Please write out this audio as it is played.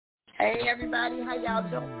Hey everybody, how y'all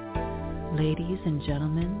doing? Ladies and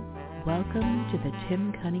gentlemen, welcome to the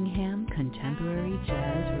Tim Cunningham Contemporary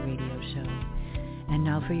Jazz Radio Show. And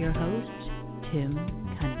now for your host, Tim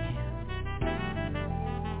Cunningham.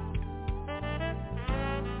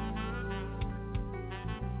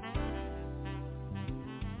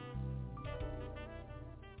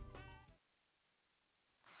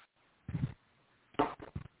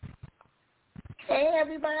 Hey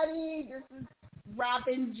everybody, this is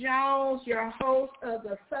Robin Jones, your host of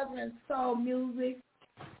the Southern Soul Music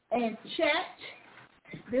and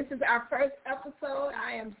Chat. This is our first episode.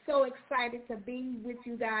 I am so excited to be with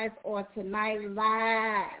you guys on tonight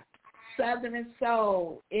live. Southern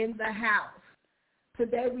Soul in the house.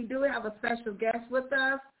 Today we do have a special guest with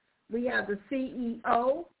us. We have the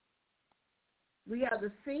CEO. We have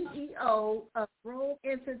the CEO of Room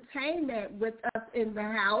Entertainment with us in the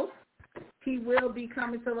house. He will be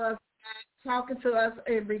coming to us, talking to us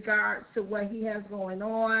in regards to what he has going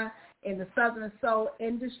on in the Southern Soul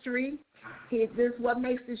industry. What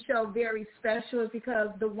makes this show very special is because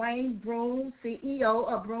Dwayne Broom,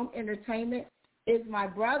 CEO of Broom Entertainment, is my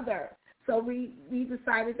brother. So we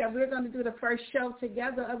decided that we're going to do the first show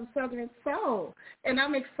together of Southern Soul. And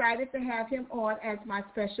I'm excited to have him on as my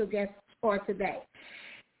special guest for today.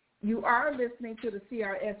 You are listening to the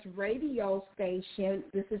CRS radio station.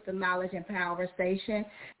 This is the Knowledge and Power station,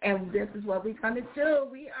 and this is what we're going to do.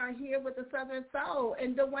 We are here with the Southern Soul.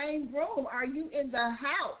 And Dwayne Broom, are you in the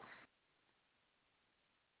house?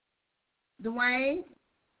 Dwayne?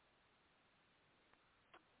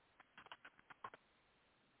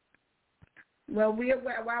 Well,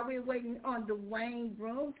 while we're waiting on Dwayne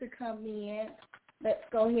Broom to come in, let's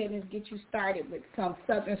go ahead and get you started with some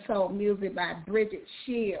Southern Soul music by Bridget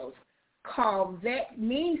Shields called Let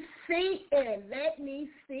Me See It. Let Me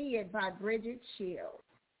See It by Bridget Shields.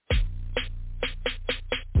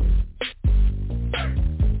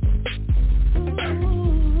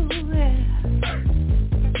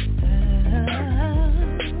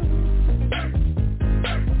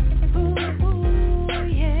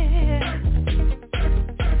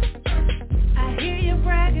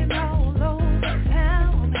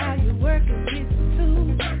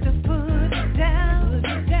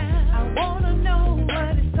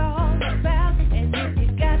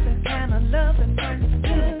 Love and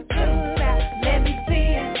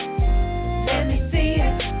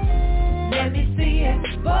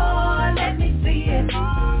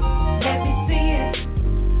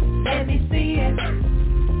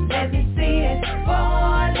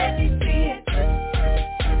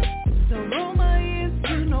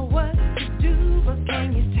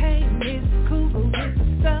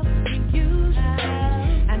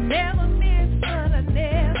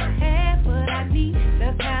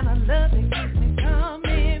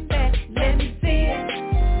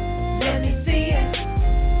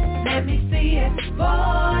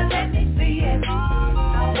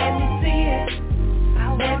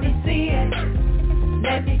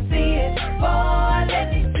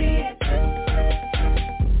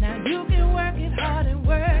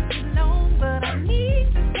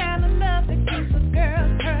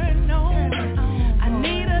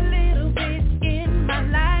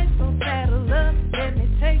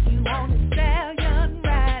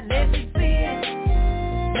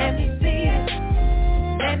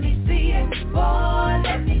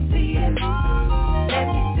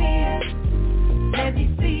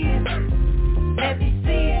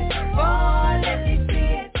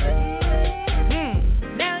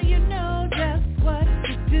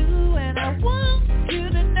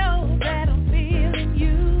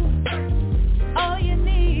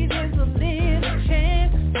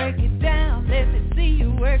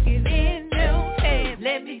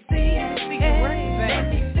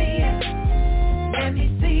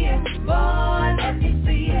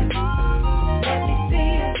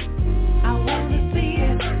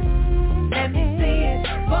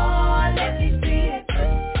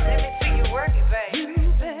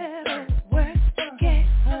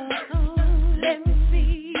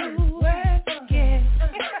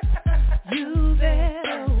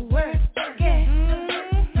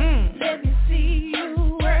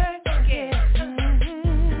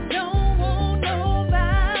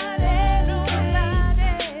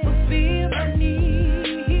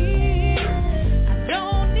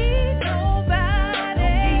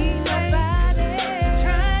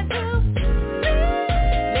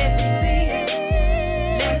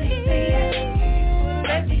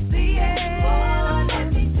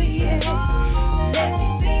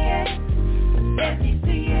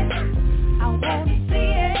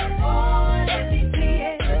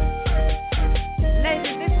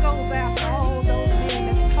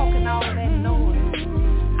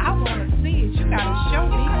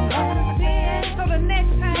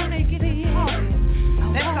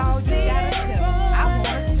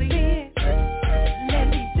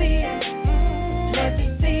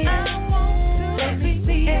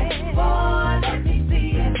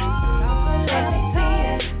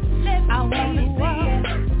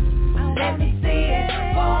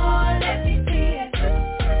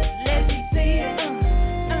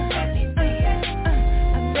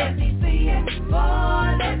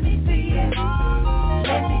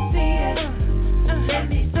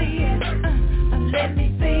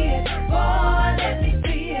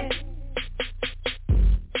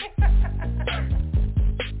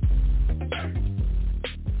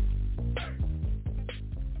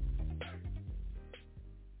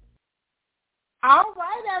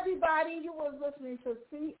everybody. You were listening to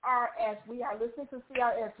CRS. We are listening to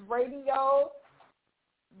CRS Radio,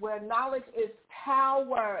 where knowledge is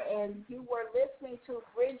power. And you were listening to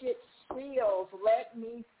Bridget Shields, Let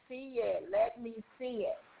Me See It, Let Me See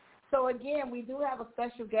It. So, again, we do have a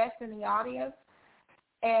special guest in the audience,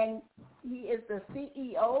 and he is the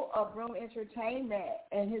CEO of Broom Entertainment,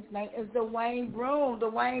 and his name is Dwayne Broom.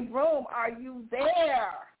 Dwayne Broom, are you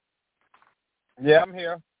there? Yeah, I'm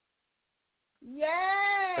here. Yay!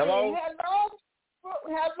 Hello?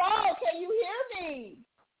 Hello, can you hear me?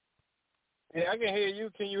 Yeah, I can hear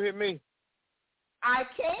you. Can you hear me? I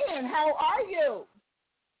can. How are you?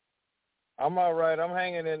 I'm all right. I'm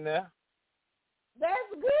hanging in there.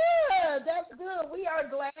 That's good. That's good. We are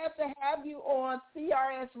glad to have you on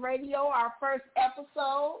CRS Radio, our first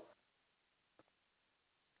episode.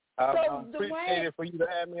 I appreciate it for you to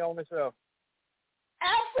have me on the show.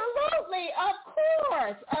 Absolutely. Of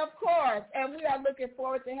course. And we are looking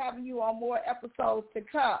forward to having you on more episodes to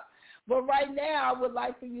come. But right now, I would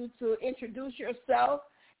like for you to introduce yourself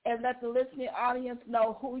and let the listening audience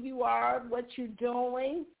know who you are, what you're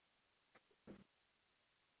doing.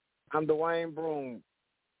 I'm Dwayne Broom,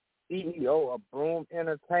 CEO of Broom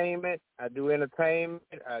Entertainment. I do entertainment.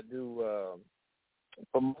 I do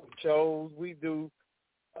promote shows.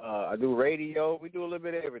 I do radio. We do a little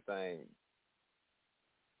bit of everything.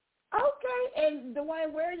 Okay. And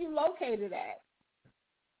Dwayne, where are you located at?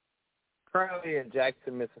 Currently in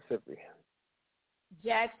Jackson, Mississippi.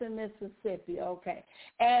 Jackson, Mississippi. Okay.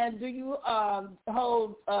 And do you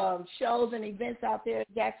hold shows and events out there in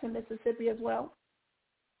Jackson, Mississippi as well?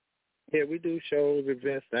 Yeah, we do shows,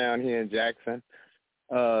 events down here in Jackson.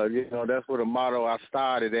 That's where the motto I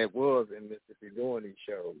started at was in Mississippi, doing these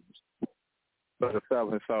shows for the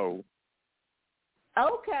Southern Soul.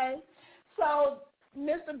 Okay. So,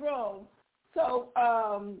 Mr. Broom,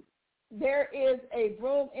 there is a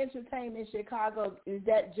Broom Entertainment in Chicago. Is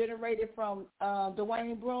that generated from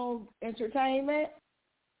Dwayne Broom Entertainment?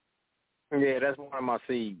 Yeah, that's one of my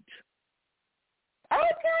seeds.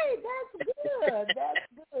 Okay, that's good. That's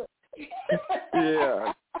good.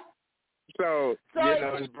 Yeah. So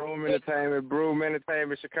it's Broom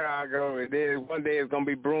Entertainment Chicago, and then one day it's going to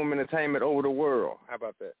be Broom Entertainment over the world. How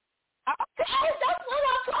about that? Okay, that's what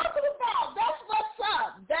I'm talking about. That's what's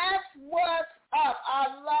up.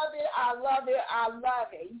 I love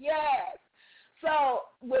it. Yes. So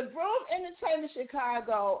with Broom Entertainment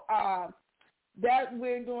Chicago, that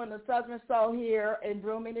we're doing the Southern Soul here in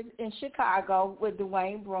Broom in Chicago with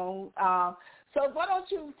Dwayne Broom. So why don't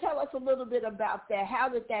you tell us a little bit about that? How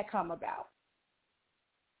did that come about?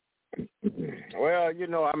 Well,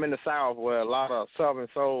 I'm in the South where a lot of Southern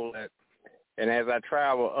Soul, and as I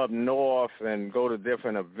travel up north and go to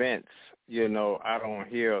different events, I don't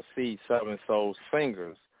hear or see Southern Soul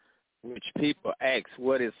singers, which people ask,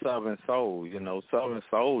 what is Southern Soul? Southern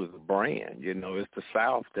Soul is a brand. It's the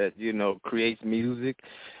South that, creates music,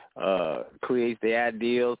 creates the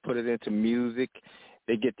ideals, put it into music.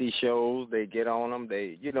 They get these shows, they get on them,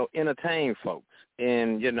 they, entertain folks.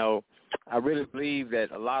 And, I really believe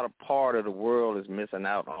that a lot of part of the world is missing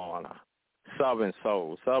out on Southern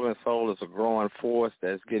Soul. Southern Soul is a growing force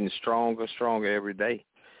that's getting stronger every day.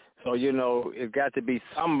 So, it's got to be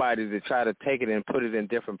somebody to try to take it and put it in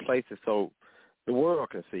different places so the world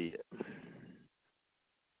can see it.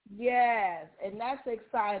 Yes, and that's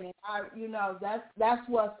exciting. That's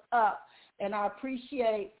what's up. And I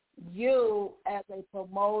appreciate you as a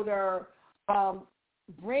promoter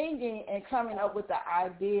bringing and coming up with the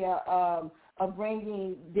idea of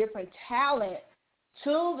bringing different talent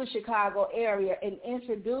to the Chicago area and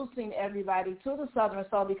introducing everybody to the Southern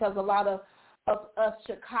Soul, because a lot of us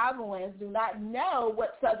Chicagoans do not know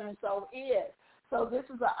what Southern Soul is. So this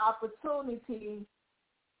is an opportunity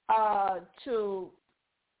to,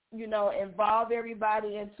 involve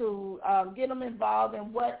everybody and to get them involved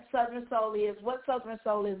in what Southern Soul is, what Southern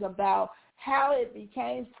Soul is about, how it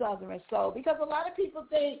became Southern Soul. Because a lot of people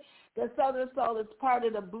think that Southern Soul is part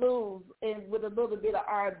of the blues and with a little bit of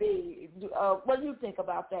R&B. What do you think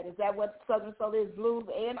about that? Is that what Southern Soul is, blues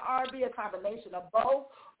and R&B, a combination of both,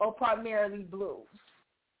 or primarily blues?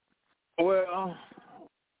 Well,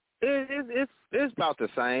 it's about the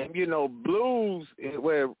same. Blues,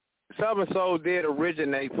 where Southern Soul did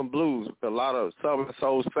originate from blues. A lot of Southern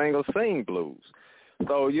Soul singers sing blues.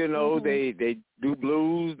 So, they do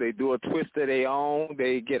blues, they do a twist of their own,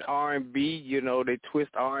 they get R&B, they twist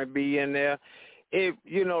R&B in there.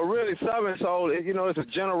 Really Southern Soul, it's a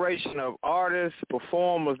generation of artists,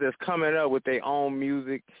 performers that's coming up with their own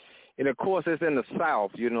music. And, of course, it's in the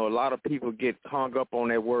South. A lot of people get hung up on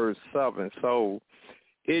that word Southern Soul.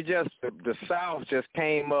 The South just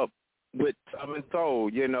came up with Southern Soul,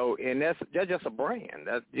 you know, and that's just a brand.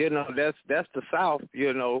 That's the South,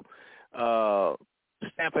 you know,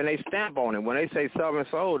 stamping they stamp on it. When they say Southern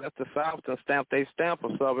Soul, that's the South to stamp they stamp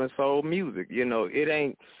of Southern Soul music. You know, it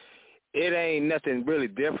ain't nothing really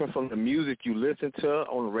different from the music you listen to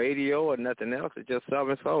on the radio or nothing else. It's just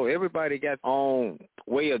Southern Soul. Everybody got their own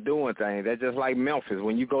way of doing things. That's just like Memphis.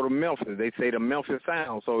 When you go to Memphis, they say the Memphis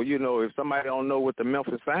sound. So, you know, if somebody don't know what the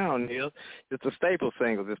Memphis sound is, it's the staple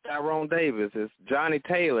singles. It's Tyrone Davis. It's Johnny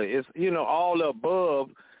Taylor. It's, you know, all the above,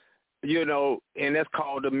 you know, and that's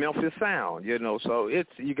called the Memphis sound, you know. So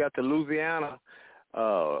you got the Louisiana,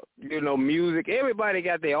 you know, music. Everybody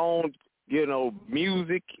got their own, you know,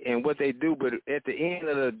 music and what they do, but at the end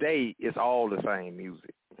of the day, it's all the same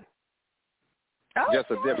music. Okay. Just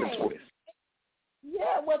a different twist.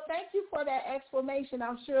 Yeah, well, thank you for that explanation.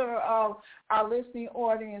 I'm sure our listening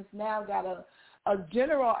audience now got a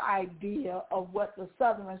general idea of what the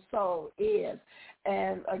Southern Soul is.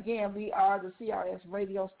 And, again, we are the CRS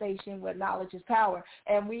radio station where knowledge is power,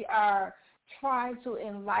 and we are trying to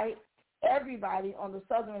enlighten everybody on the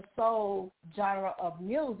Southern Soul genre of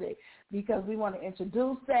music because we want to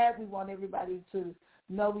introduce that. We want everybody to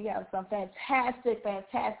know we have some fantastic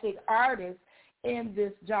artists in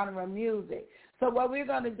this genre of music. So what we're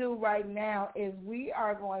going to do right now is we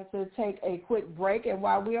are going to take a quick break, and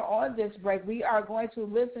while we're on this break, we are going to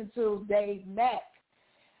listen to Dave Mack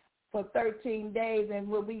for 13 days, and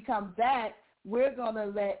when we come back, we're going to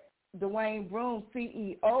let Dwayne Broom,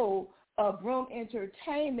 CEO of Broom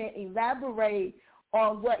Entertainment, elaborate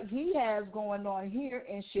on what he has going on here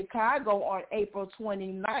in Chicago on April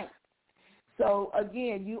 29th. So,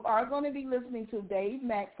 again, you are going to be listening to Dave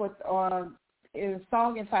Mack for a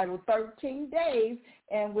song entitled 13 Days,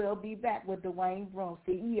 and we'll be back with Dwayne Broom,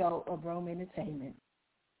 CEO of Broom Entertainment.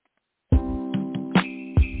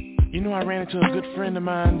 You know, I ran into a good friend of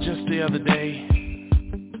mine just the other day,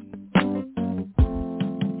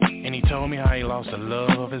 and he told me how he lost the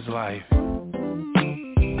love of his life.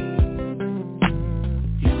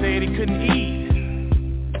 He said he couldn't eat,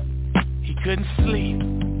 he couldn't sleep.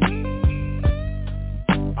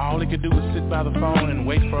 All he could do was sit by the phone and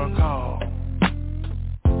wait for a call.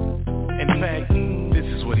 In fact, this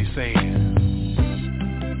is what he said.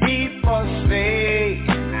 People say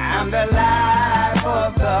I'm the life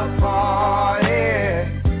of the party,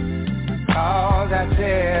 'cause I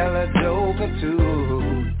tell a joke or two.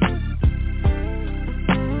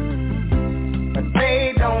 But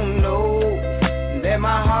they don't know that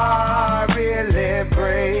my heart really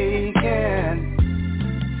breaking,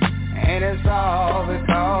 and it's all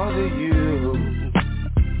because of you.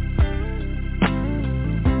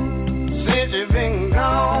 Since you've been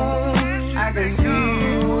gone, I can see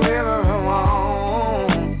you wherever I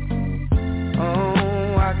want.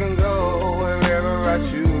 Oh, I can go wherever I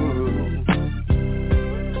choose.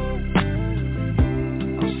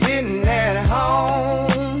 I'm sitting at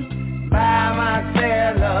home by my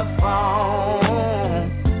telephone.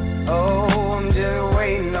 Oh, I'm just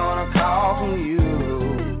waiting on a call from you.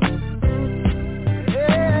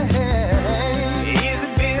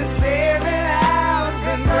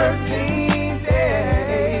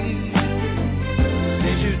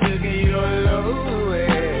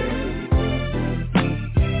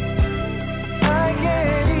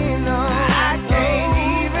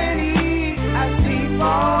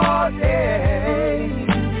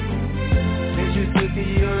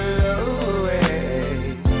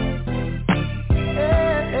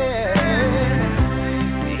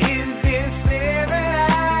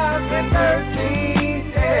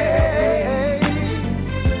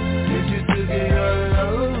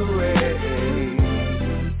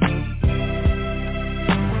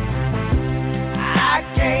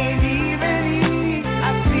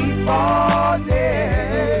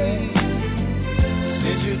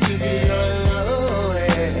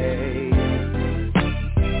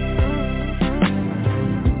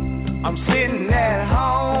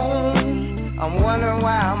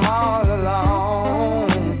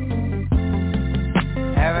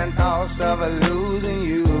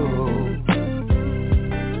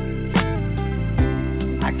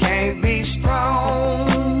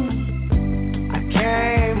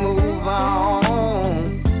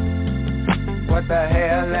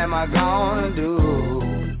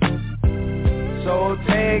 So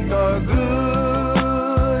take a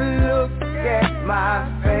good look at my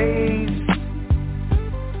face.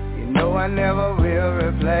 You know I never will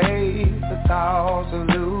replace the thoughts of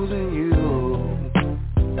losing you.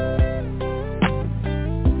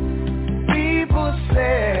 People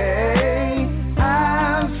say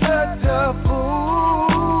I'm such a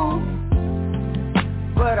fool,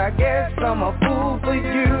 but I guess I'm a fool for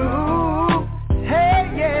you.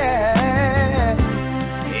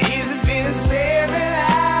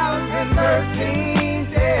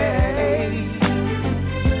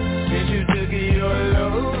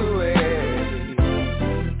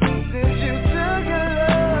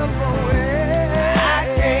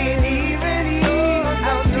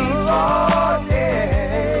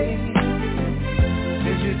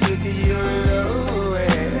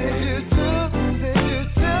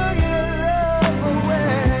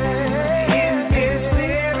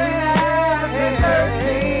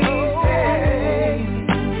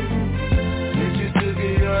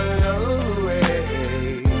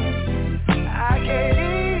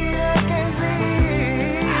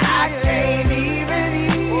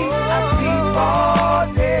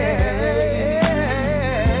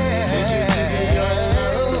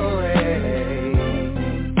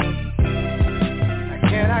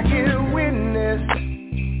 I get a witness.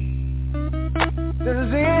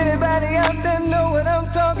 Does anybody out there know what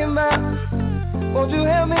I'm talking about? Won't you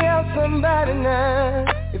help me out, somebody now?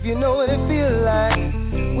 If you know what it feels like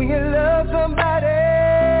when you love somebody.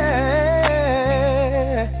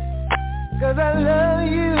 'Cause I love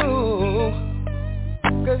you,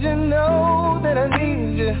 'cause you know that I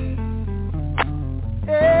need you.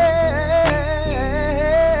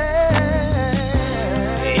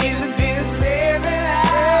 It's been 7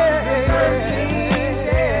 hours and 13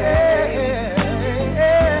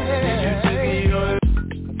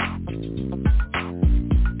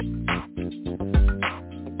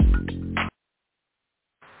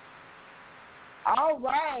 All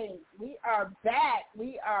right, we are back.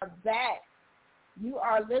 We are back. You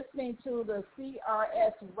are listening to the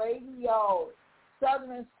CRS Radio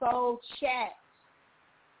Southern Soul Chat,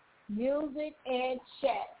 music and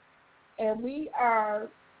chat. And our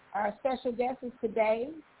special guest today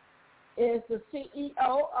is the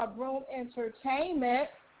CEO of Broom Entertainment,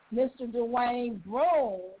 Mr. Dwayne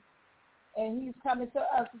Broom. And he's coming to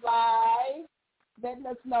us live, letting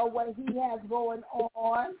us know what he has going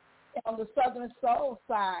on the Southern Soul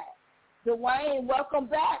side. Dwayne, welcome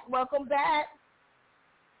back. Welcome back.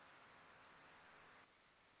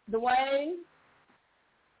 Dwayne?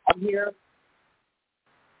 I'm here.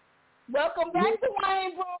 Welcome back,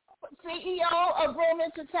 Dwayne Broom, CEO of Broom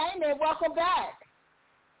Entertainment. Welcome back.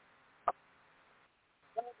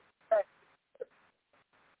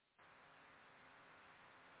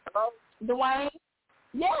 Hello? Dwayne?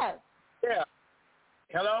 Yes. Yeah.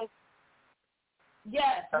 Hello?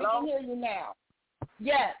 Yes, Hello? we can hear you now.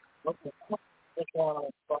 Yes. Okay.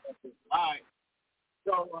 All right.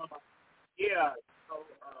 So, yeah. So,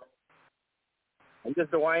 I'm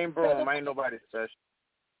just Dwayne Broom. I ain't nobody special.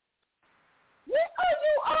 You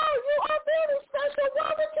are very special.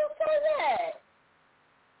 Why would you say that?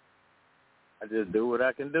 I just do what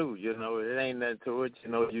I can do. You know, it ain't nothing to it.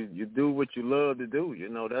 You know, you do what you love to do. You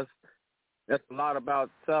know, that's a lot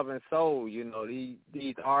about Southern Soul. You know,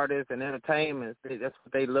 these artists and entertainment, that's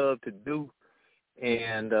what they love to do.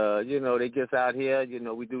 And, you know, they get out here, you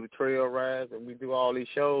know, we do the trail rides and we do all these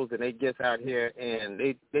shows, and they get out here and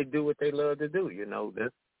they do what they love to do. You know,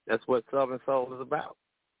 that's what Southern Soul is about.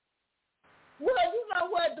 Well, you know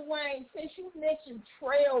what, Dwayne, since you mentioned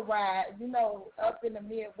trail ride, you know, up in the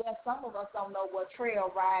Midwest, some of us don't know what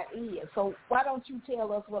trail ride is. So why don't you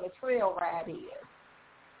tell us what a trail ride is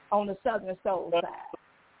on the Southern Soul side?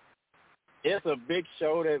 It's a big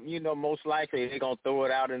show that, you know, most likely they're going to throw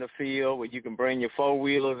it out in the field where you can bring your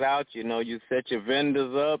four-wheelers out. You know, you set your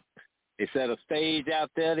vendors up. They set a stage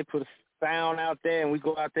out there. They put a sound out there, and we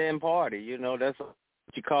go out there and party. You know, that's what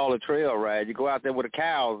you call a trail ride. You go out there with the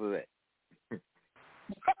cows with it.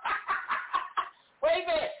 Wait a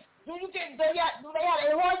minute. Do they have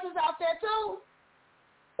their horses out there too?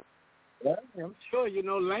 Yeah, I'm sure, you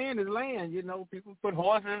know, land is land. You know, people put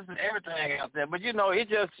horses and everything out there. But, you know, it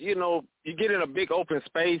just, you know, you get in a big open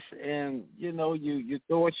space and, you know, you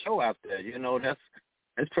throw a show out there. You know, that's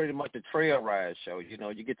pretty much a trail ride show. You know,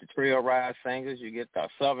 you get the trail ride singers, you get the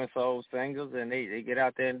Southern Soul singers, and they get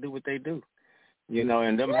out there and do what they do. You know,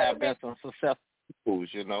 and them have been some successful people,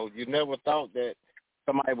 you know. You never thought that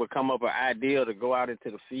somebody would come up with an idea to go out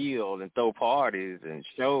into the field and throw parties and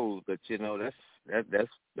shows, but, you know, that's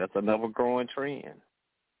another growing trend.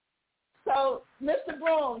 So, Mr.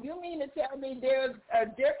 Broom, you mean to tell me there's a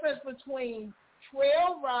difference between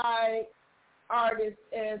trail ride artists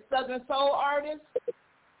and Southern Soul artists?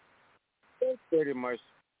 It's pretty much,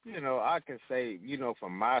 you know, I can say, you know,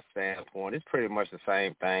 from my standpoint, it's pretty much the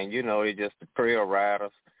same thing. You know, it's just the trail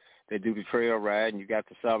riders. They do the trail ride, and you got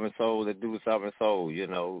the Southern Soul that do the Southern Soul. You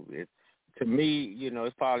know, to me, you know,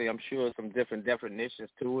 it's probably, I'm sure, some different definitions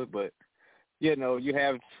to it, but, you know, you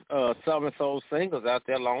have Southern Soul singers out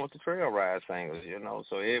there along with the trail ride singers, you know,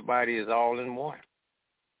 so everybody is all in one.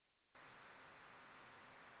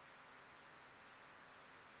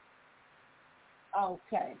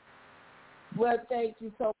 Okay. Well, thank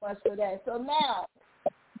you so much for that. So now,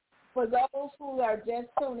 for those who are just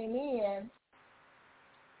tuning in,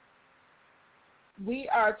 we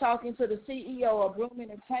are talking to the CEO of Broom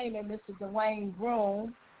Entertainment, Mr. Dwayne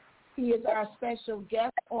Broom. He is our special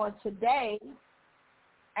guest on today.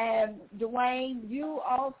 And, Dwayne, you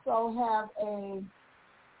also have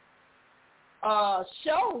a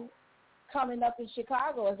show coming up in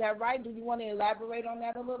Chicago. Is that right? Do you want to elaborate on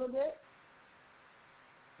that a little bit?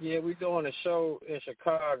 Yeah, we're doing a show in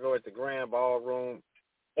Chicago at the Grand Ballroom.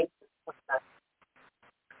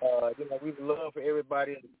 You know, we would love for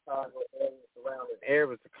everybody in the Chicago area, surrounding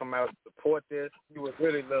areas to come out and support this. We would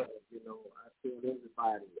really love it, you know. I feel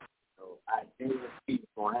everybody, you know, ideas,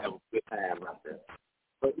 people going to have a good time out there.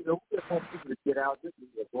 But, we just want people to get out. This is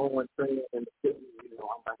a growing trend in the city.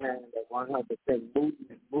 I'm behind that 100%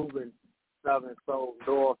 moving Southern Soul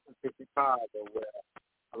north into Chicago, where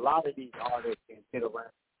a lot of these artists can get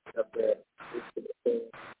around up there.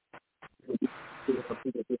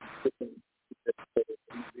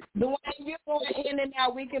 Dwayne, you're going in and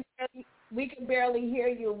out. We can barely hear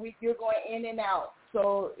you. You're going in and out.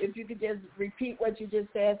 So if you could just repeat what you just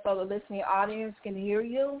said so the listening audience can hear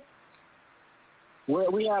you.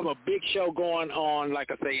 Well, we have a big show going on,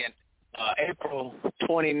 like I say, in April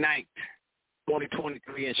 29th,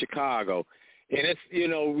 2023 in Chicago. And it's,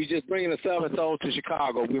 we just bringing the Southern Soul to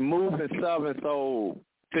Chicago. We're moving Southern Soul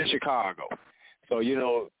to Chicago. So,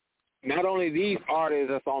 not only these artists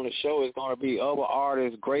that's on the show, it's going to be other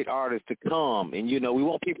artists, great artists to come. And, we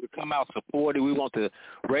want people to come out supported. We want the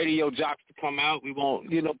radio jocks to come out. We want,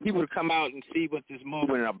 people to come out and see what this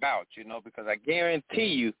movement is about, because I guarantee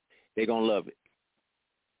you they're going to love it.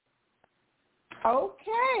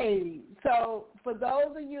 Okay. So for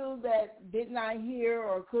those of you that did not hear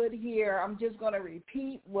or could hear, I'm just going to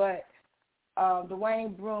repeat what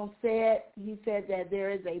Dwayne Broom said. He said that there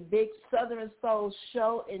is a big Southern Soul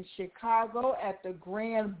show in Chicago at the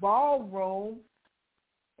Grand Ballroom,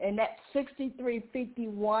 and that's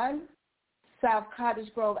 6351 South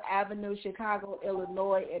Cottage Grove Avenue, Chicago,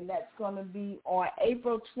 Illinois, and that's going to be on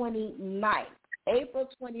April 29th. April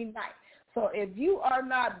 29th. So if you are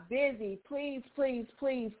not busy, please, please,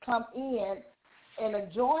 please come in and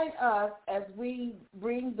join us as we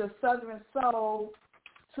bring the Southern Soul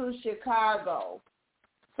to Chicago.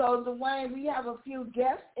 So, Dwayne, we have a few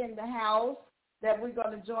guests in the house that we're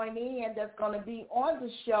going to join in that's going to be on the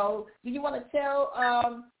show. Do you want to tell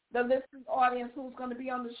the listening audience who's going to be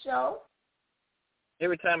on the show?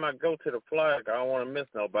 Every time I go to the flag, I don't want to miss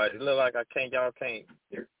nobody. It look like y'all can't.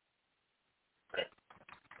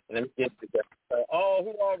 Let me get to that. Who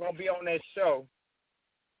all going to be on that show?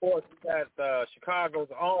 Of course, we got Chicago's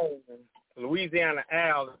own, Louisiana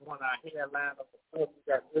Al is one of our headliners. Of course, we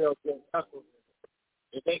got Real Good Tuckles,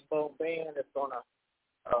 the Big Bone Band that's going to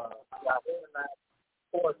be our headline.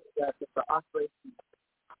 Of course, we got the Osprey,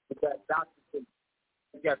 we got Dr. C,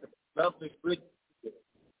 we got the lovely Bridget, we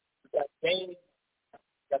got Jamie,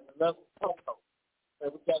 we got the lovely Coco,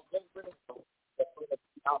 and we got Jay Rizzo that's going to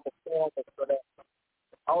be our performance for that.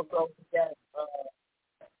 Also, we got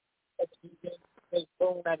Big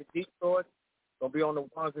Boom out of Detroit. Going to be on the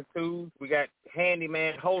ones and twos. We got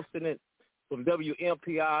Handyman hosting it from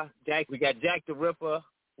WMPR. We got Jack the Ripper,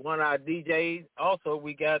 one of our DJs. Also,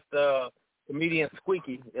 we got comedian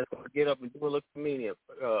Squeaky that's going to get up and do a little comedian.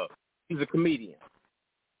 He's a comedian.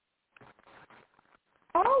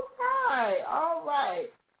 All right.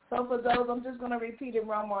 So for those, I'm just going to repeat it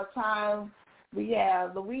one more time. We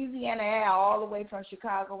have Louisiana Al all the way from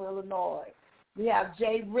Chicago, Illinois. We have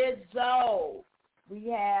Jay Rizzo. We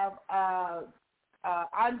have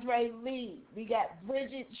Andre Lee. We got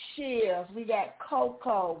Bridget Shields. We got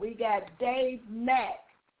Coco. We got Dave Mack.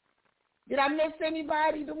 Did I miss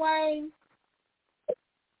anybody, Dwayne?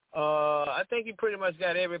 I think you pretty much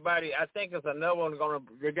got everybody. I think there's another one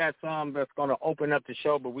they got some that's going to open up the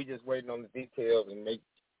show, but we just waiting on the details and make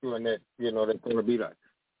sure that, that's going to be the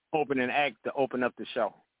opening act to open up the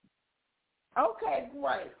show. Okay,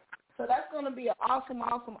 great. So that's going to be an awesome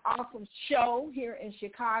show here in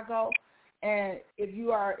Chicago. And if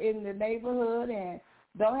you are in the neighborhood and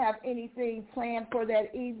don't have anything planned for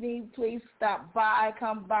that evening, please stop by,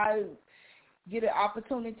 come by, get an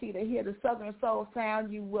opportunity to hear the Southern Soul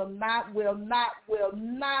sound. You will not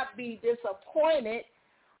be disappointed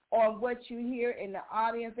on what you hear in the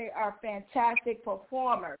audience. They are fantastic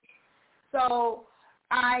performers. So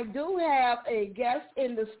I do have a guest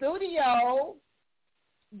in the studio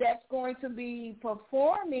that's going to be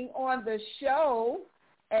performing on the show,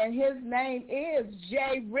 and his name is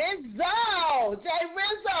Jay Rizzo. Jay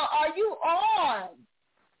Rizzo, are you on?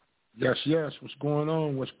 Yes. What's going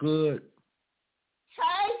on? What's good?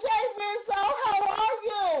 Hey, Jay Rizzo, how are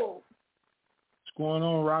you? What's going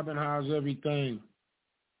on, Robin? How's everything?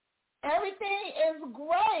 Everything is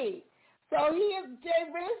great. So Jay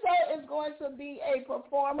Rizzo is going to be a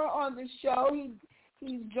performer on the show.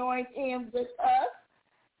 He's joined in with us.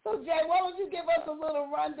 So, Jay, why don't you give us a little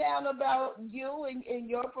rundown about you and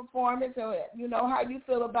your performance and, how you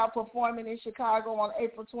feel about performing in Chicago on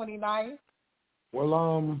April 29th? Well,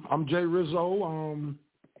 I'm Jay Rizzo.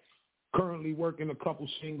 Currently working a couple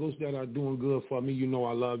singles that are doing good for me.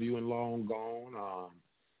 I Love You and Long Gone.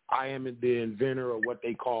 I am the inventor of what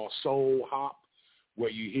they call soul hop, where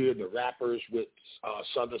you hear the rappers with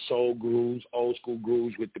Southern soul grooves, old school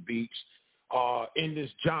grooves with the beats. in this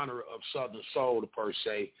genre of Southern Soul, per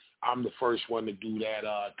se. I'm the first one to do that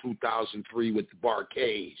 2003 with the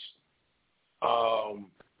Barcades.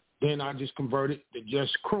 Then I just converted to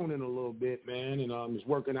just crooning a little bit, man, and it's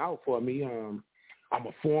working out for me. I'm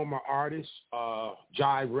a former artist,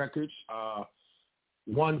 Jive Records,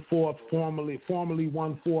 formerly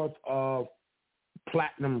 1/4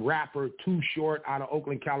 platinum rapper, Too Short, out of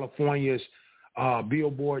Oakland, California's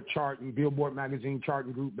Billboard magazine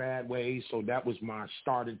charting group Bad Ways. So that was my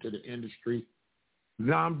start into the industry.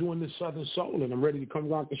 Now I'm doing this Southern Soul, and I'm ready to come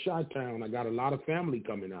rock the Chi-Town. I got a lot of family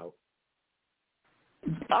coming out.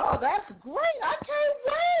 Oh, that's great! I can't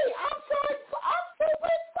wait. I'm super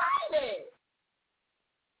excited.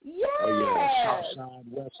 Yes. Oh yeah, South Side,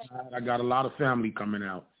 West Side. I got a lot of family coming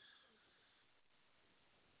out.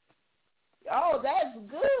 Oh, that's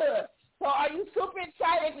good. So are you super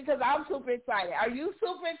excited? Because I'm super excited. Are you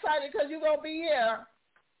super excited because you're going to be here?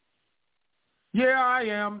 Yeah, I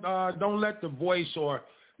am. Don't let the voice or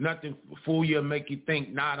nothing fool you and make you think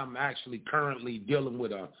not. I'm actually currently dealing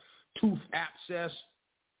with a tooth abscess,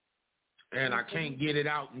 and I can't get it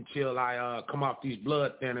out until I come off these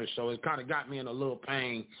blood thinners. So it kind of got me in a little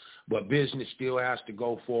pain, but business still has to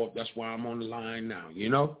go forth. That's why I'm on the line now, you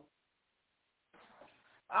know?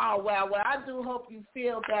 Oh, well, I do hope you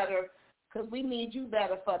feel better because we need you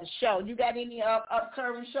better for the show. You got any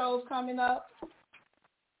upcoming shows coming up?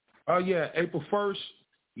 Oh, yeah, April 1st,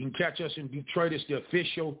 you can catch us in Detroit. It's the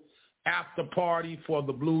official after party for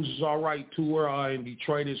the Blues Is All Right tour in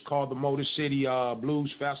Detroit. It's called the Motor City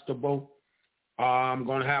Blues Festival. I'm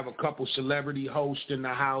going to have a couple celebrity hosts in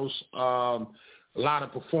the house, a lot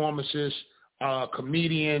of performances.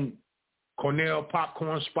 Comedian Cornell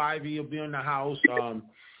Popcorn Spivey will be in the house.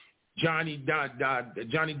 Johnny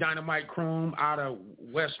Dynamite Croom out of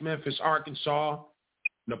West Memphis, Arkansas.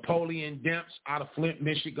 Napoleon Demps out of Flint,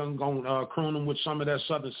 Michigan, going to croon them with some of that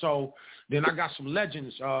Southern Soul. Then I got some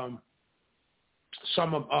legends,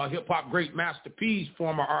 some of hip-hop great Master P's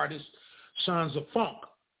former artists, Sons of Funk.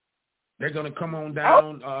 They're going to come on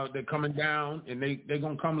down. They're coming down, and they're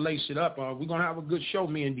going to come lace it up. We're going to have a good show,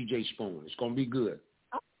 me and DJ Spoon. It's going to be good.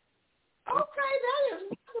 Okay, that is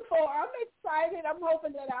wonderful. I'm excited. I'm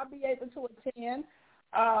hoping that I'll be able to attend,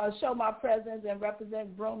 show my presence, and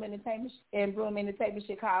represent Broom Entertainment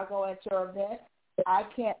Chicago at your event. I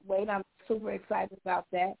can't wait. I'm super excited about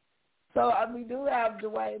that. So we do have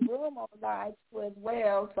Dwayne Broom on the line as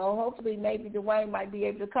well. So hopefully maybe Dwayne might be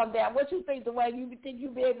able to come down. What you think, Dwayne? You think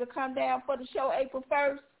you'll be able to come down for the show April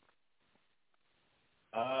 1st?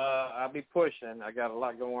 I'll be pushing. I got a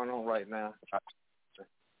lot going on right now.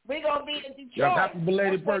 We're going to be in Detroit. Yeah, happy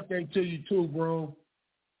belated birthday to you too, bro.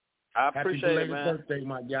 I appreciate it, man. Happy belated birthday,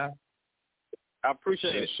 my guy. I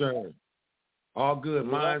appreciate it. Yes, sir. All good.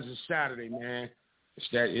 Mine's is Saturday, man.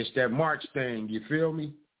 It's that March thing. You feel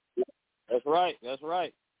me? That's right.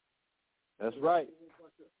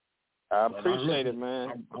 I appreciate it,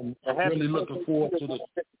 man. I'm really looking forward to the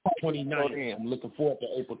 29th. I'm looking forward to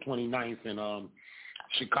April 29th in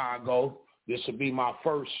Chicago. This will be my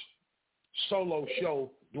first solo show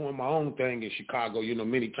doing my own thing in Chicago. You know,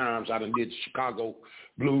 many times I done did the Chicago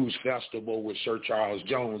Blues Festival with Sir Charles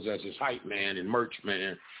Jones as his hype man and merch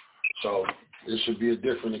man. So this should be a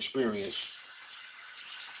different experience.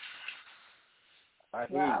 I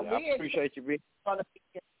hear you. I appreciate you being on the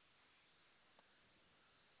weekend.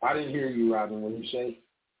 I didn't hear you, Robin. What did you say?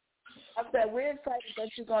 I said we're excited that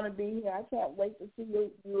you're going to be here. I can't wait to see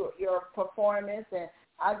your performance, and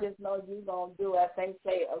I just know you're going to do, as they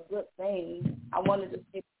say, a good thing. I wanted to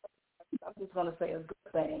say, I'm just going to say a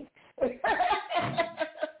good thing.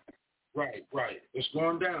 Right. It's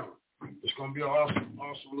going down. It's going to be an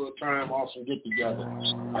awesome little time, awesome get together.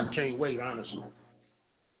 I can't wait, honestly.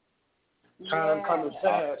 Time coming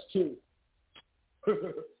fast too.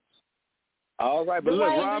 All right, but look,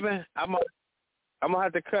 Robin, I'm gonna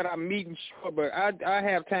have to cut our meeting short, but I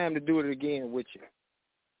have time to do it again with you.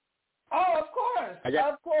 Oh, of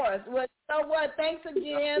course. Well, you know what? Thanks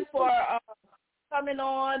again for coming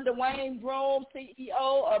on. Dwayne Broom,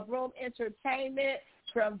 CEO of Broom Entertainment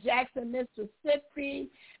from Jackson, Mississippi.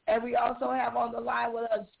 And we also have on the line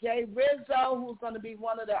with us Jay Rizzo, who's going to be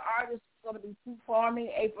one of the artists who's going to be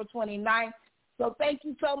performing April 29th. So thank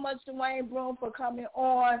you so much, Dwayne Broom, for coming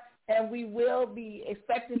on. And we will be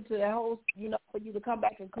expecting to host, for you to come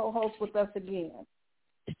back and co-host with us again.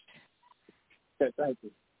 Okay, thank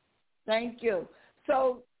you. Thank you.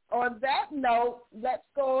 So on that note, let's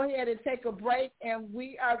go ahead and take a break, and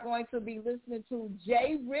we are going to be listening to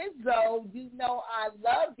Jay Rizzo. You know I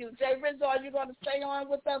love you. Jay Rizzo, are you going to stay on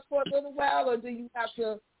with us for a little while, or do you have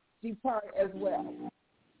to depart as well?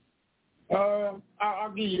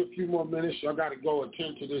 I'll give you a few more minutes. I got to go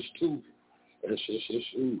attend to this too. It's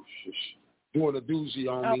doing a doozy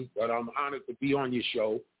on me, but I'm honored to be on your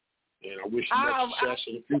show, and I wish you much success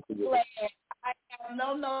in the future with it.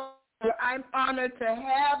 I'm honored to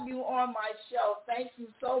have you on my show. Thank you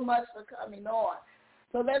so much for coming on.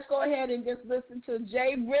 So let's go ahead and just listen to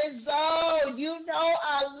Jay Rizzo. You know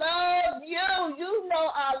I love you. You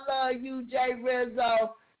know I love you, Jay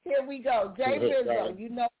Rizzo. Here we go. Jay Rizzo, you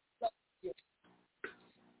know I love you.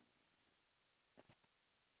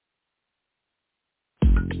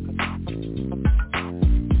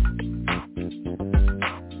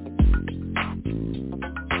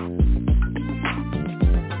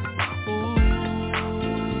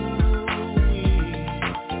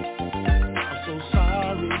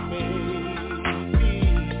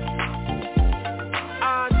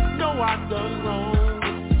 I've done wrong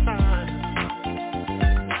this time.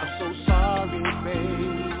 I'm so sorry,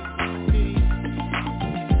 baby.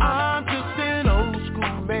 I'm just an old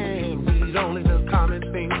school man with only the common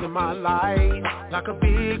things in my life, like a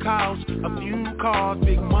big house, a few cars,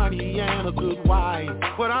 big money, and a good wife.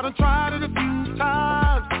 But I done tried it a few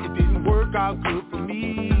times. It didn't work out good for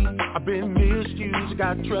me. I've been misused,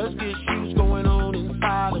 got trust issues going on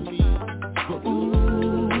inside of me. But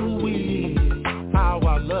ooh-wee, how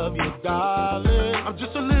I love you, darling. I'm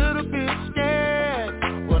just a little bit scared,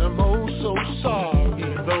 but I'm oh so sorry.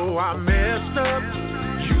 Even though I messed up,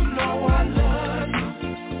 you know I love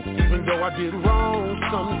you. Even though I did wrong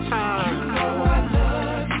sometimes, you know I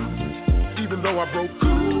love you. Even though I broke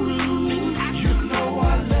cool rules, you know I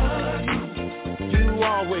love you. You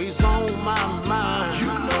always on my mind, you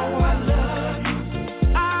know I love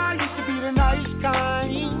you. I used to be the nice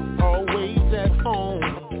kind, always at home.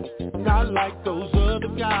 Not like those other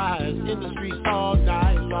guys in the streets all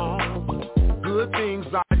night long. Good things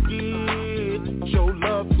I did, show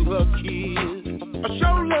love to her kids. I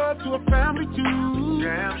show love to her family too.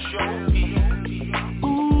 Damn sure.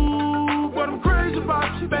 Ooh, but I'm crazy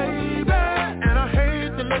about you, baby, and I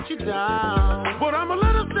hate to let you down. But I'm a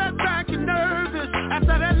little set back and nervous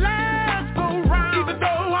after that last go round. Even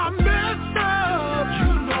though I messed up,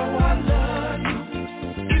 you know I love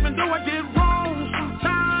you. Even though I did wrong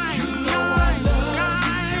sometimes, you know I love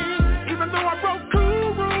you. Even though I broke cool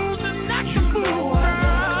rules and not your fool,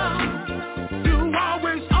 girl, you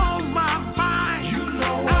always on my mind. You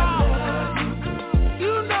know I love you.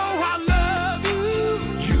 You know I love you.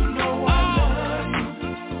 You know I love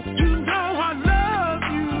you. You know I love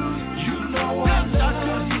you. You know I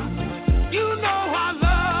love you. You know I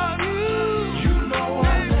love you. You know I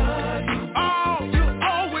love you. Oh, you're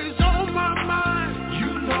always on my mind.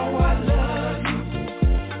 You know I love you.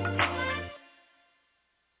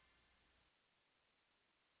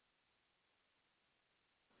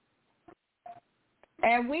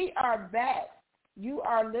 And we are back. You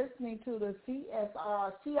are listening to the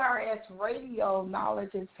CRS Radio,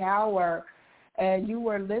 Knowledge is Power. And you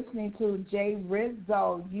were listening to Jay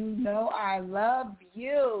Rizzo. You know I love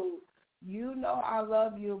you. You know I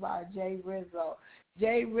love you by Jay Rizzo.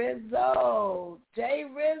 Jay Rizzo. Jay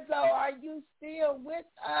Rizzo, are you still with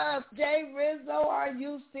us? Jay Rizzo, are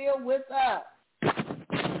you still with us?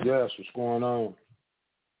 Yes, what's going on?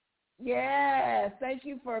 Yes, thank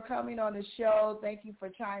you for coming on the show. Thank you for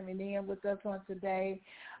chiming in with us on today.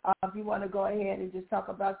 If you want to go ahead and just talk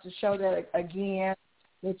about the show that again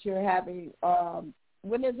that you're having.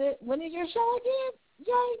 When is it? When is your show again,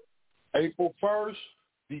 Jay? April 1st,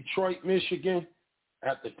 Detroit, Michigan,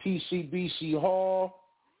 at the TCBC Hall.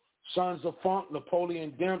 Sons of Funk,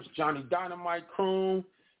 Napoleon Demps, Johnny Dynamite Croon,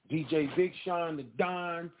 DJ Big Sean, The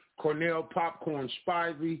Don, Cornell Popcorn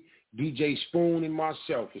Spivey, DJ Spoon, and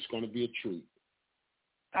myself. It's going to be a treat.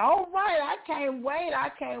 All right. I can't wait.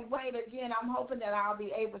 Again, I'm hoping that I'll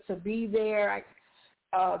be able to be there,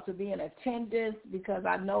 to be in attendance, because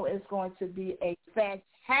I know it's going to be a fantastic,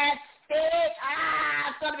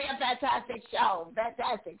 it's going to be a fantastic show.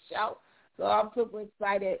 So I'm super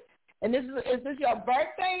excited. And is this your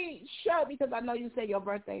birthday show? Because I know you said your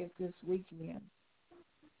birthday is this weekend.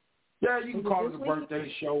 Yeah, you can call it a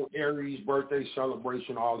birthday show, Aries, birthday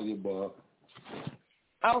celebration, all of the above.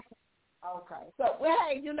 Okay. So, well,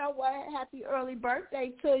 hey, you know what? Happy early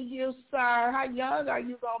birthday to you, sir. How young are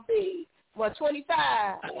you going to be? What,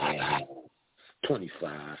 25?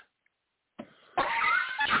 25.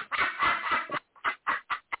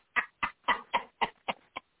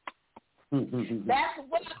 That's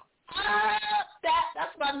what's up.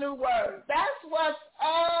 That's my new word. That's what's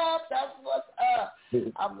up.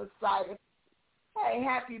 I'm excited. Hey,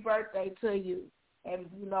 happy birthday to you. And,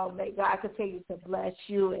 may God continue to bless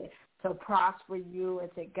you and to prosper you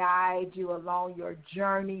and to guide you along your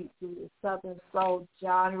journey through the Southern Soul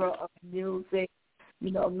genre of music.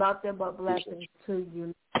 Nothing but blessings to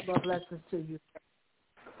you.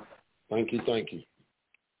 Thank you.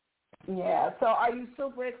 Yeah. So are you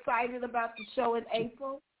super excited about the show in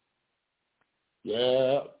April?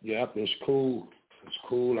 Yeah, it's cool.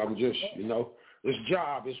 I'm just, it's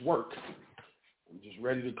job, it's work. I'm just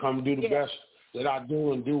ready to come do the best that I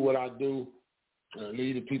do and do what I do and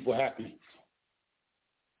leave the people happy.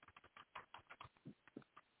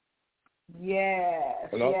 Yes,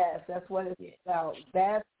 Hello? yes, that's what it's about.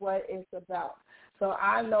 That's what it's about. So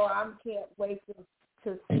I know I can't wait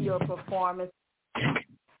to see your performance.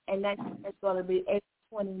 And that's going to be April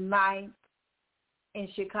 29th in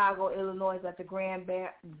Chicago, Illinois, at the Grand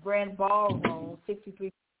Ballroom,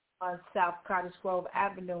 63 on South Cottage Grove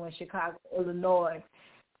Avenue in Chicago, Illinois.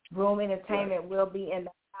 Broom Entertainment will be in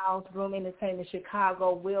the house. Broom Entertainment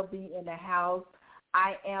Chicago will be in the house.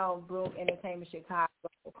 I am Broom Entertainment Chicago.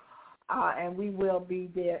 And we will be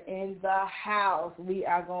there in the house. We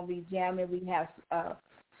are going to be jamming. We have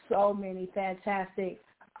so many fantastic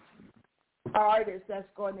artists that's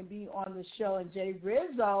going to be on the show. And Jay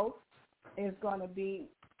Rizzo is going to be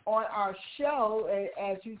on our show.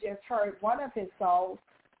 As you just heard one of his songs,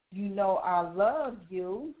 You Know I Love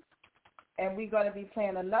You. And we're going to be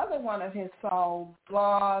playing another one of his songs,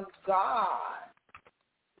 Long Gone.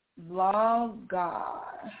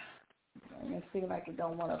 It seems like it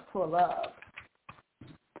don't want to pull up.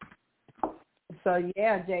 So,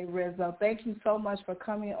 yeah, Jay Rizzo, thank you so much for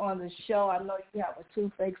coming on the show. I know you have a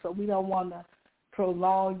toothache, so we don't want to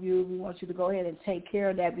prolong you. We want you to go ahead and take care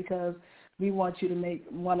of that because we want you to make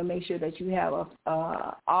sure that you have a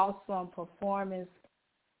awesome performance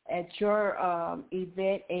at your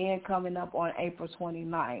event and coming up on April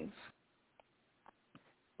 29th.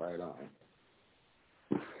 Right on.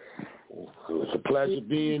 It's a pleasure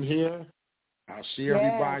being here. I'll see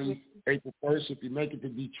everybody April 1st if you make it to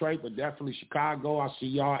Detroit, but definitely Chicago. I'll see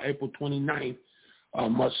y'all April 29th.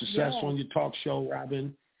 Much success on your talk show,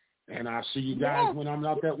 Robin. And I'll see you guys when I'm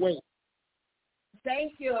out that way.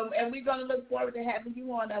 Thank you. And we're going to look forward to having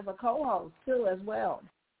you on as a co-host, too, as well.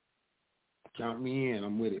 Count me in.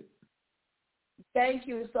 I'm with it. Thank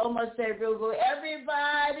you so much, Jay Rizzo.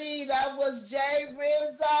 Everybody, that was Jay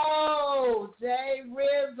Rizzo. Jay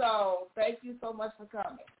Rizzo. Thank you so much for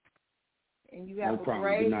coming. And you have no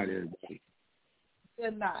problem. Good night, everybody.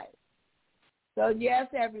 Good night. So, yes,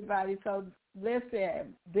 everybody. So,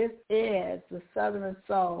 listen, this is the Southern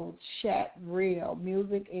Soul Chat Real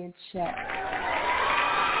Music in Chat.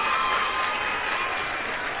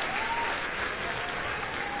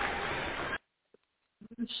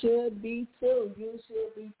 You should be too.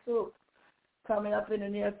 Coming up in the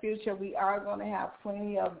near future, we are going to have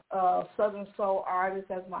plenty of Southern Soul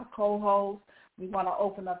artists as my co-hosts. We want to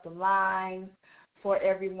open up the lines for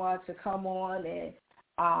everyone to come on and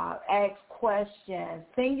ask questions.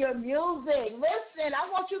 Sing your music. Listen, I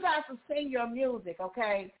want you guys to sing your music,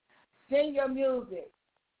 okay? Sing your music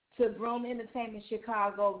to Broom Entertainment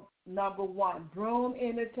Chicago, #1. Broom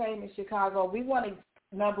Entertainment Chicago. We want to,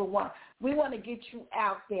 #1, we want to get you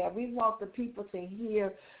out there. We want the people to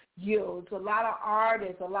hear you. It's a lot of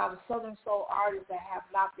artists, a lot of Southern Soul artists that have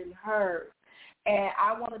not been heard. And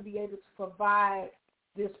I want to be able to provide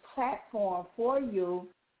this platform for you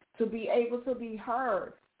to be able to be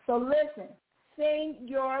heard. So listen, sing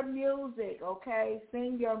your music, okay?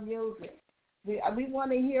 Sing your music. We want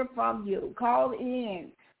to hear from you. Call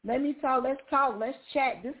in. Let me talk. Let's talk. Let's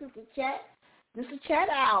chat. This is the chat. This is chat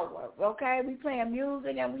hour, okay? We playing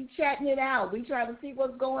music and we chatting it out. We trying to see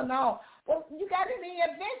what's going on. Well, you got any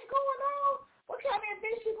events going on? What kind of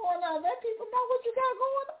events you going on? Let people know what you got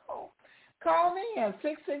going on. Call in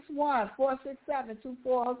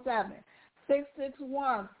 661-467-2407.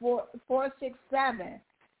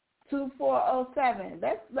 661-467-2407.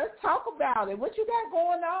 Let's talk about it. What you got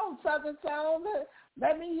going on, Southern Soul?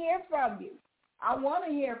 Let me hear from you. I want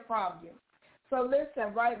to hear from you. So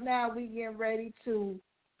listen, right now we getting ready to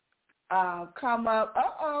come up.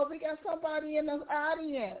 We got somebody in the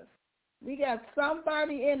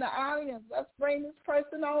audience. Let's bring this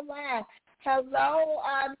person online. Hello,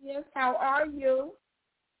 audience. How are you?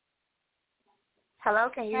 Hello,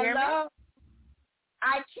 can you hear me?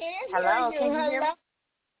 I can hear you. Can you hear me?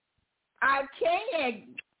 I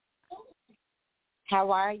can.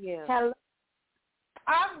 How are you? Hello.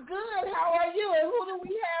 I'm good. How are you? And who do we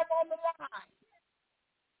have on the line?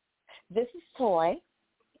 This is Toy.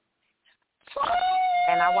 Toy!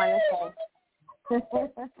 And I want to say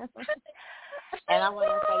you're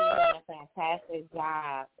doing a fantastic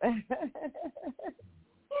job.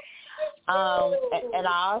 And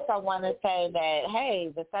I also want to say that,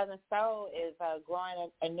 hey, the Southern Soul is growing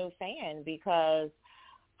a new fan because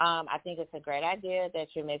I think it's a great idea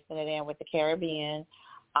that you're mixing it in with the Caribbean.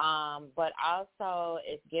 But also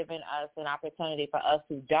it's giving us an opportunity for us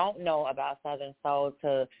who don't know about Southern Soul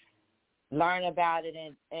to learn about it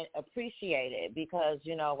and appreciate it because,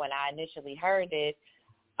 you know, when I initially heard it,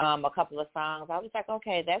 a couple of songs, I was like,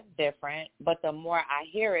 okay, that's different. But the more I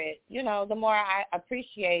hear it, you know, the more I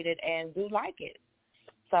appreciate it and do like it.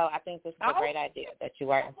 So I think this is a great idea that you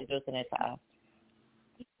are introducing it to us.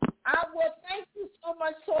 Well, thank you so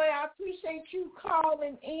much, Toy. I appreciate you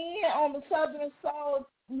calling in on the Southern Soul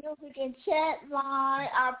Music and Chat line.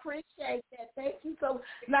 I appreciate that. Thank you so much.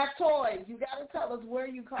 Now, Toy, you got to tell us where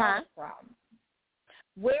you calling from.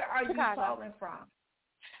 Where are you calling from?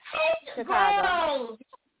 Hey, Chicago.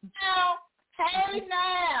 Now, hey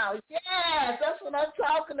now, yes, that's what I'm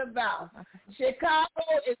talking about. Chicago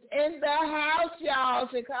is in the house, y'all.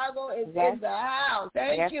 Chicago is in the house.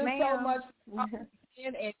 Thank you so much for coming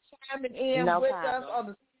in and chiming in with us on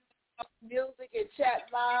the Music and Chat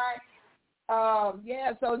line.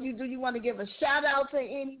 So do you want to give a shout out to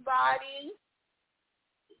anybody?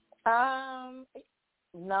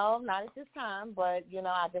 No, not at this time, but you know,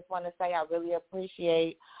 I just want to say I really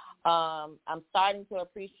appreciate. I'm starting to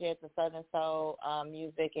appreciate the Southern Soul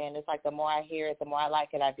music, and it's like the more I hear it, the more I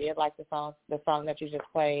like it. I did like the song that you just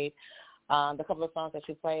played. The couple of songs that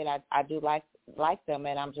you played, I do like them,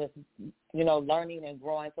 and I'm just, you know, learning and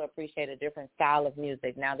growing to appreciate a different style of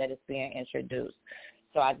music now that it's being introduced.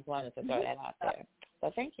 So I just wanted to throw that out there.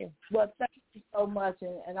 So thank you. Well, thank you so much,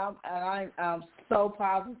 and I'm so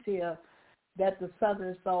positive that the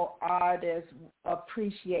Southern Soul artists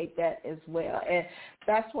appreciate that as well. And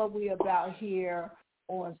that's what we're about here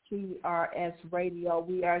on CRS Radio.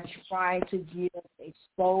 We are trying to give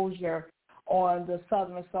exposure on the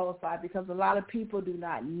Southern Soul side because a lot of people do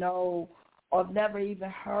not know or have never even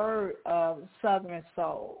heard of Southern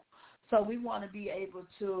Soul. So we want to be able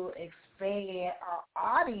to expand our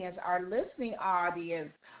audience, our listening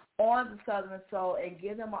audience, on the Southern Soul and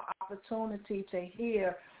give them an opportunity to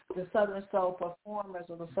hear the Southern Soul performers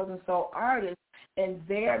or the Southern Soul artists and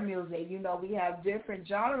their music. You know, we have different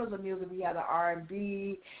genres of music. We have the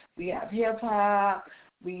R&B, we have hip-hop,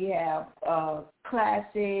 we have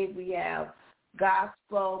classic, we have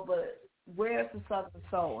gospel, but where's the Southern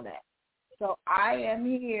Soul at? So I am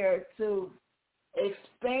here to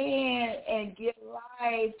expand and give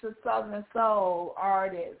life to Southern Soul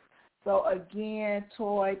artists. So again,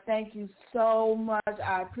 Toy, thank you so much.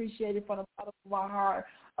 I appreciate it from the bottom of my heart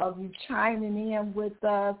of you chiming in with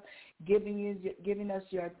us, giving us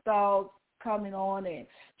your thoughts, coming on and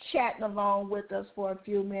chatting along with us for a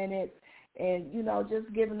few minutes, and, you know,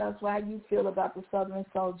 just giving us how you feel about the Southern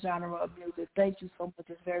Soul genre of music. Thank you so much.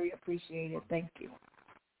 It's very appreciated. Thank you.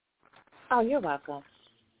 Oh, you're welcome.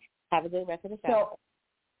 Have a good rest of the show.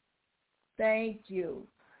 Thank you.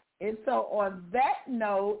 And so on that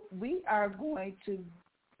note, we are going to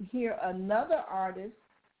hear another artist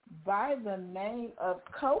by the name of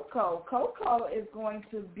Coco. Coco is going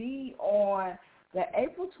to be on the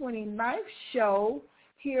April 29th show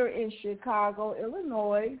here in Chicago,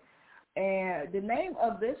 Illinois. And the name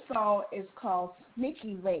of this song is called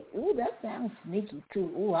Sneaky Link. Ooh, that sounds sneaky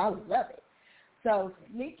too. Ooh, I love it. So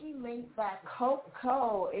Sneaky Link by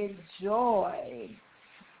Coco. Enjoy.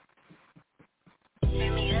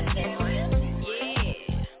 Now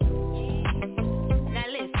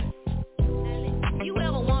listen, you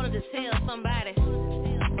ever wanted to tell somebody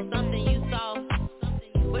something you saw,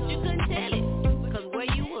 but you couldn't tell it because where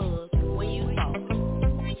you was when you saw it.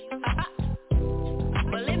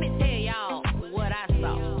 But let me tell y'all what I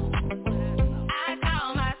saw. I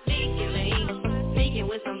call my sneaky link, sneaking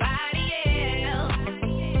with somebody else,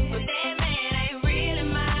 but that man ain't really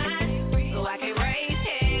mine, so I can raise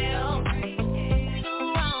hell. Too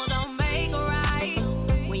wrong don't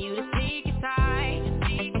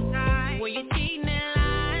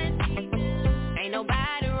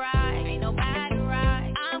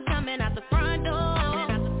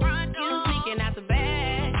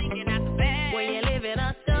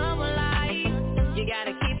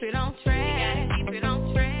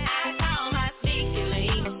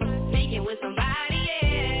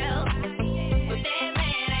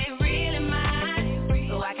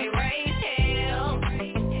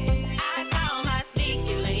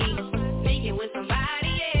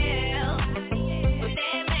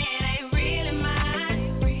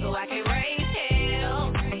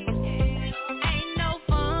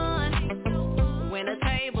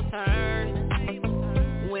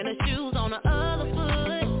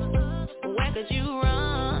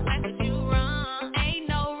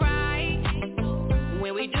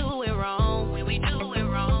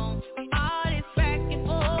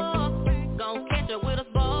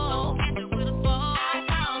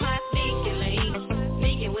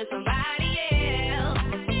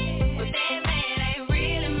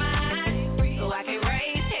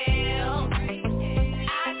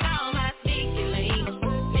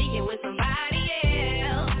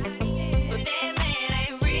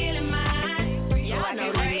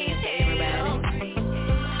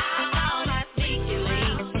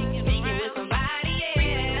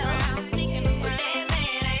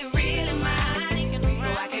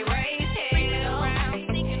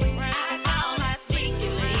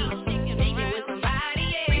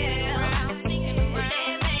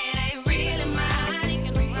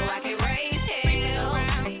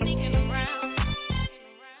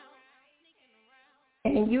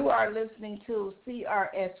And you are listening to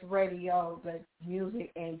CRS Radio, the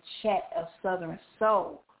music and chat of Southern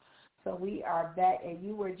Soul. So we are back, and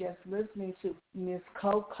you were just listening to Miss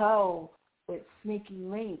Coco with Sneaky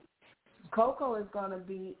Link. Coco is going to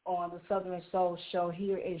be on the Southern Soul show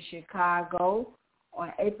here in Chicago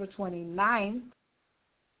on April 29th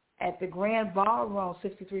at the Grand Ballroom,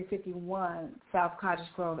 6351 South Cottage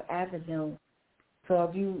Grove Avenue.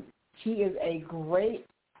 So she is a great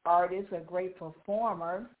artist, a great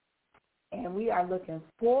performer, and we are looking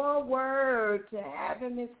forward to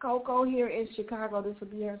having Miss Coco here in Chicago. This will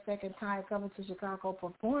be her second time coming to Chicago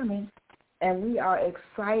performing, and we are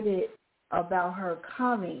excited about her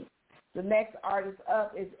coming. The next artist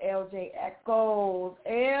up is LJ Echoes.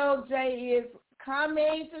 LJ is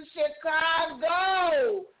coming to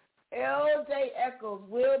Chicago. LJ Echoes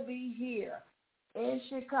will be here in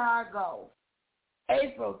Chicago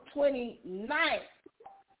April 29th.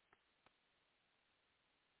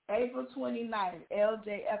 April 29th,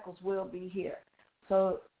 LJ Echoes will be here.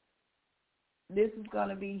 So this is going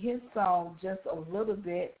to be his song just a little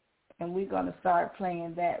bit, and we're going to start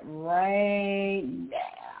playing that right now.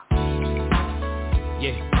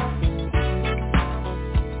 Yeah.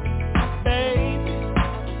 Baby,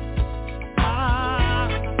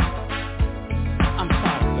 I'm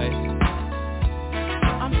sorry, baby.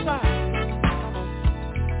 I'm sorry.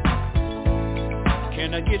 Can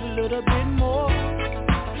I get a little bit more?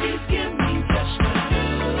 Please give me just a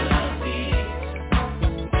little bit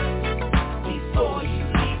before you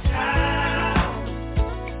leave town.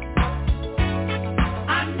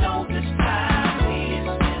 I know this time is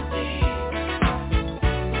busy.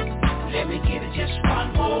 Let me get it just one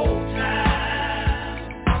more time.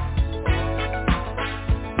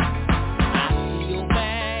 I see your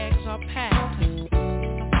bags are packed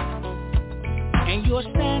and you're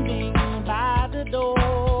standing by the door.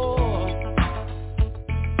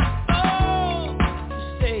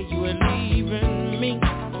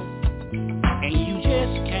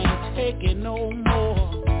 It no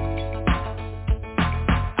more.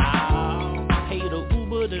 I'll pay the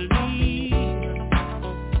Uber to leave.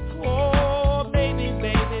 Oh, baby,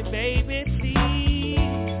 baby, baby, please.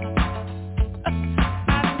 I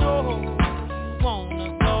know you wanna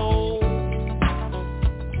go.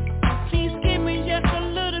 Please give me just a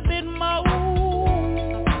little bit more.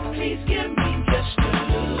 Please give me just a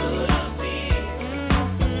little bit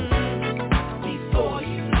before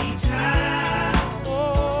you leave town.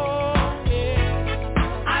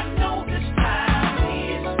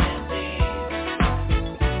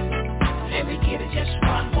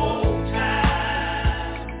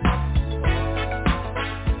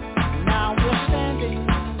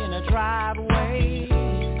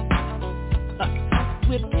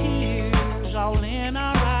 With tears all in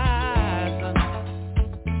our eyes.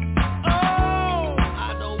 Oh,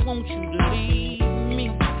 I don't want you to leave me.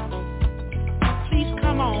 Please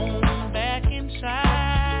come on back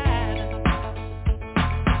inside.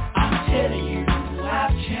 I'm telling you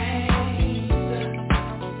I've changed.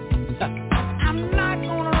 I'm not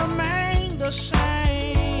gonna remain the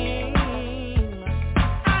same.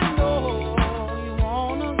 I know you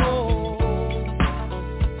wanna go.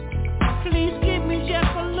 Please give me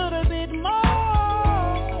just a little bit more.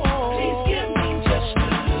 Please give me just a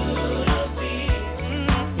little bit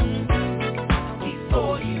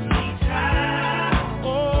before you leave town.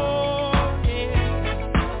 Oh, yeah.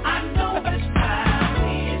 I know this time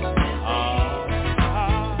is busy.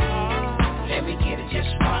 Let me get it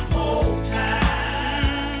just one more time.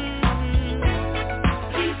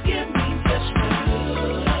 Please give me just a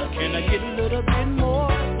little bit. Can I get a little bit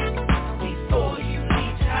more before you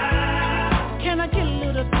leave town? Can I get a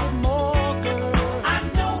little bit more, girl? I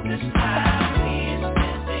know this time is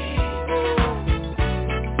busy.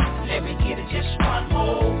 Let me get it just one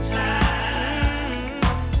more time.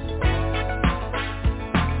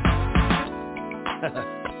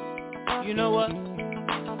 You know what?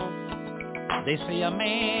 They say a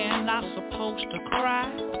man not supposed to cry.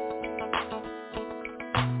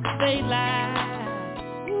 They lie.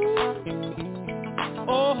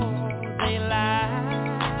 Oh, they lie.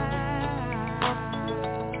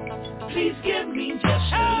 Please give me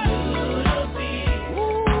just a little bit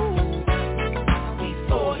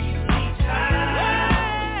before you leave town.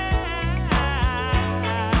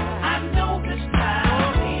 I know this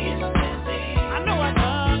time is busy. I know I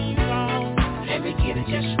done you wrong. Let me get it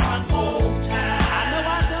just one more time. I know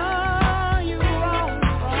I done you wrong.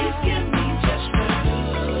 Please give me just a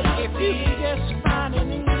little bit. If you can just find it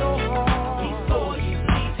in your heart before you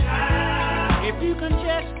leave town. If you can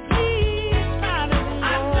just please find it in your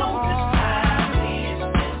heart. I know this time is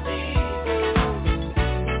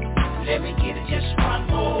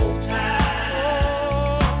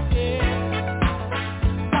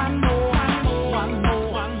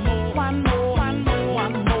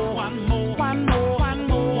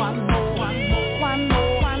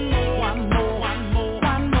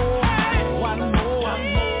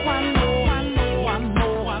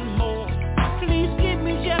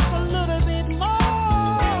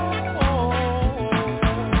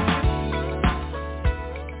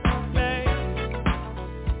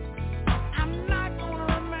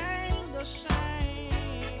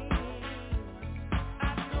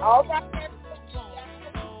All right,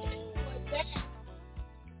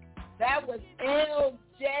 that was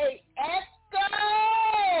LJ Echo.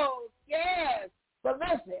 Yes. But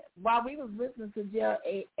listen, while we was listening to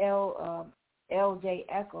LJ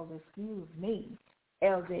Echo, excuse me,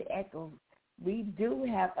 LJ Echo, we do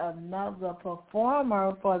have another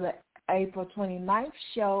performer for the April 29th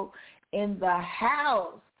show in the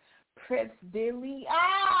house. Prince DeLeon.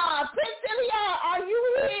 Prince DeLeon, are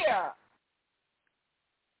you here?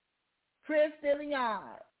 Prince DeLeon.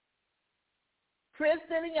 Prince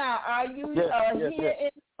DeLeon, are you here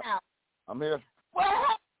in the house? I'm here.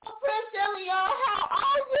 Well, Prince DeLeon, how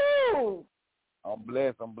are you? I'm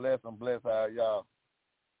blessed. How are y'all?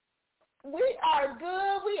 We are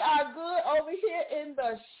good over here in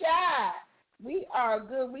the shop. We are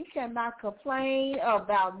good. We cannot complain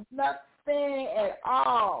about nothing at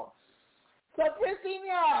all. So, Prince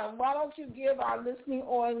DeLeon, why don't you give our listening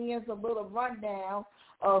audience a little rundown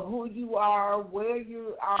of who you are, where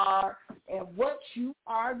you are, and what you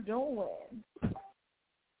are doing?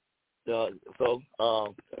 I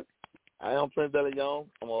am Prince DeLeon.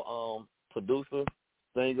 I'm a producer,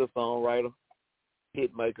 singer, songwriter,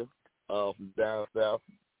 hit maker from down south.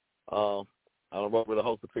 I work with a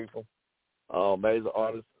host of people, amazing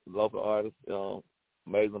artists, local artists,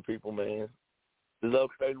 amazing people, man. We love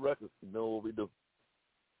creating records. You know what we do.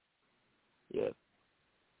 Yes.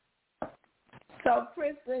 So,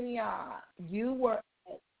 Prince DeLeon, you were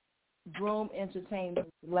at Groom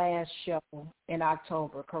Entertainment's last show in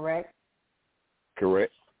October, correct?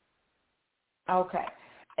 Correct. Okay.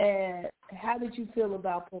 And how did you feel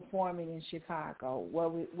about performing in Chicago?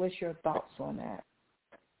 What's your thoughts on that?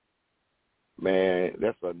 Man,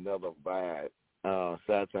 that's another vibe.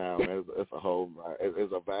 Chi-Town, man, it's a whole vibe.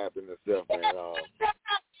 It's a vibe in itself, man.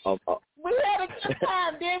 We had a good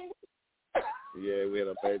time, didn't we? Yeah, we had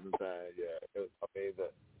an amazing time. Yeah,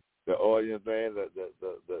 the audience, man,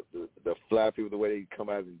 the fly people, the way they come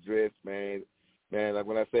out and dress, man. Like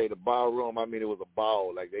when I say the ballroom, I mean it was a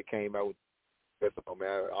ball. Like they came out with, man.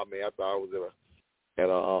 I thought I was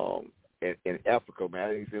in Africa, man.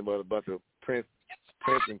 I didn't see about a bunch of prince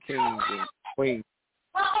and kings and queens.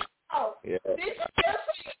 Oh, yeah. Did you just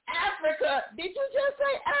say Africa? Did you just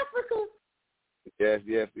say Africa? Yes,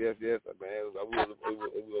 man. It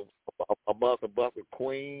was a bunch of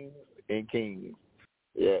queens and kings.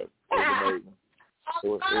 Yes, it was amazing. I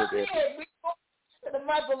love it. We go to the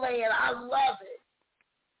motherland. I love it.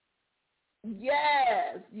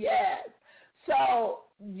 Yes. So,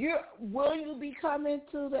 will you be coming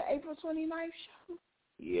to the April 29th show?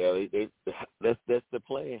 Yeah, that's the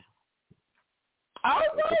plan. Oh,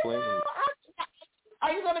 that's the plan.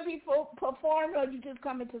 Are you going to be performing, or are you just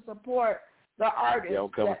coming to support the artists? Yeah, I'm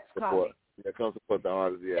coming to support. Yeah, come support the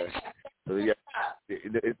artists. Yeah. So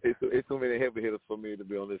it's too many heavy hitters for me to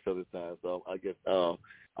be on this show this time. So I guess I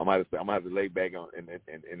might have to lay back on and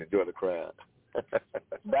enjoy the crowd.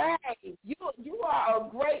 Right. You are a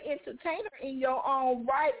great entertainer in your own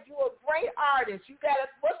right. You're a great artist.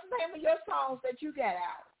 What's the name of your songs that you got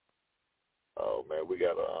out? Oh man, we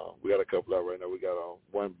got a couple out right now. We got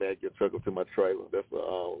one Back Your Truck Up to My Trailer. That's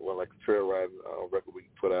one like a trail riding record we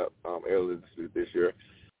put out earlier this year.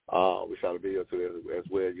 We shot a video to it as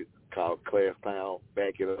well called Class Town,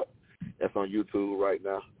 Back It Up. That's on YouTube right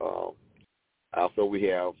now. Also we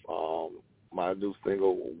have my new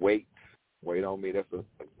single Wait on Me. That's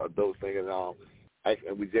a dope single.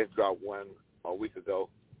 And we just dropped one a week ago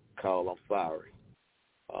called I'm Sorry.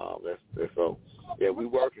 That's so yeah, we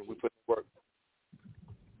working. We put in work.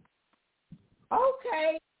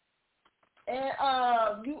 Okay.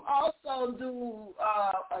 And you also do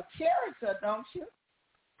a character, don't you?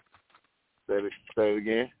 Say it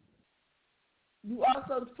again. You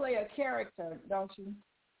also play a character, don't you?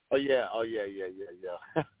 Oh yeah.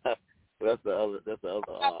 That's the other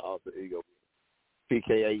alter ego.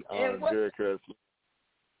 PKA Jerry Curl Slim.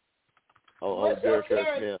 Jerry Curl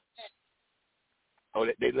Slim. Oh,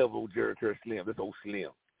 they love old Jerry Curl Slim. That's old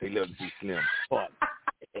Slim. They love to see Slim.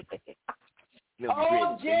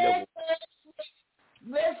 Jerry.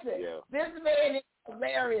 Listen, This man is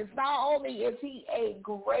hilarious. Not only is he a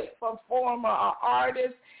great performer, an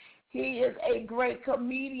artist, he is a great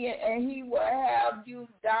comedian, and he will have you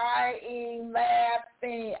dying,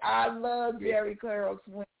 laughing. I love Jerry Curl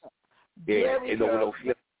Slim. Yeah,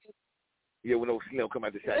 when those Slim come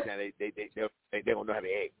out the shot down, they don't know how to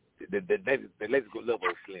act. The ladies go love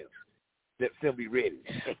old Slim. Let Slim be ready.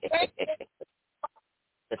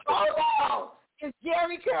 Hold on. Is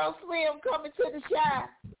Jerry Curl Slim coming to the shot?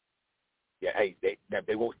 Yeah, hey,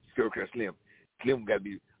 they want Jerry Curl Slim. Slim got to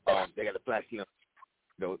be, they got to fly Slim.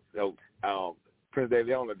 Prince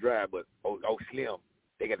DeLeon on the drive, but old Slim,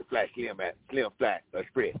 They got the fly Slim Fly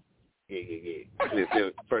spread. Yeah.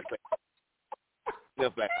 Slim, first class.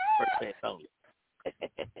 Slim Fly, first class only.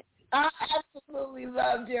 I absolutely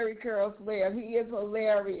love Jerry Curl Slim. He is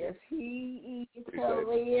hilarious. He is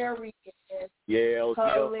hilarious. Yeah,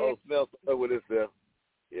 Slim with his stuff.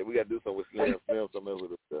 Yeah, we got to do something with Slim. Slim something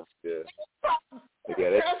with his stuff. Yeah.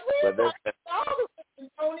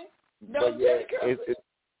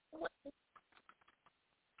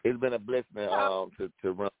 It's been a blessing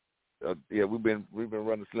to run. We've been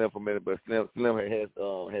running Slim for a minute, but Slim has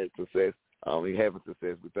had success. He having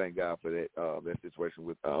success. We thank God for that situation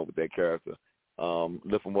with that character.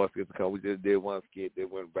 Look for more skits to come. We just did one skit that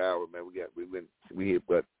went viral, man. We hit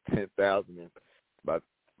about 10,000 in about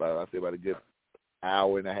a good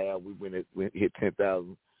hour and a half. We hit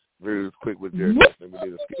 10,000 views quick with Jerry. We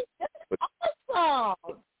did a skit.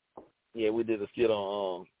 Yeah, we did a skit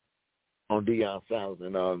on Deion Sanders,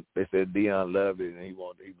 and they said Deion loved it, and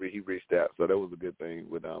he reached out. So that was a good thing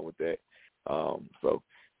with that. So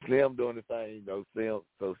Slim doing the thing, Slim.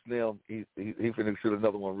 So Slim, he finna shoot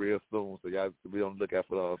another one real soon. So y'all be on the lookout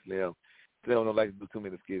for Slim. Slim don't like to do too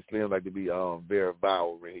many skits. Slim like to be very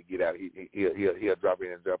viral when he get out. He'll drop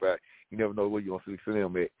in and drop out. You never know where you gonna see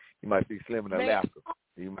Slim at. You might see Slim in Alaska.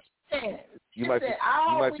 You might see.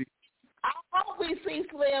 I hope we see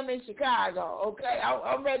Slim in Chicago. Okay,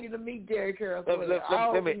 I'm ready to meet Jerry Curl. Let me ask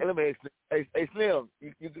you. Hey Slim,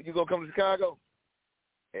 you gonna come to Chicago?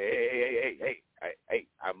 Hey,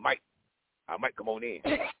 I might come on in.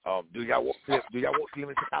 Do y'all want Slim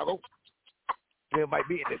in Chicago? Slim might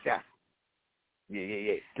be in this house.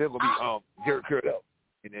 Yeah. Slim gonna be Jerry curled up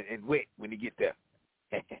and wet when he get there.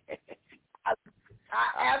 I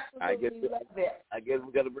absolutely love that. I guess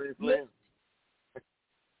we gotta bring Slim.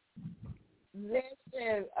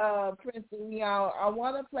 Listen, Prince Leon, I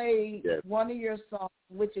want to play one of your songs,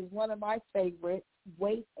 which is one of my favorites,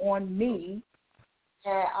 "Wait on Me,"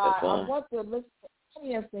 and I want the listening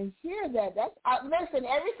audience to hear that. Listen,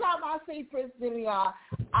 every time I see Prince Leon,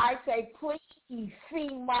 I say, please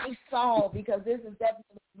sing my song, because this is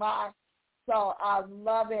definitely my song. I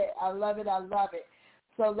love it.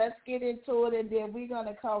 So let's get into it, and then we're going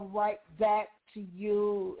to come right back to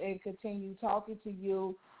you and continue talking to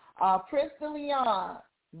you. Prince Leon,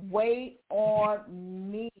 "Wait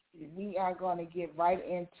on Me." We are going to get right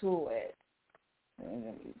into it.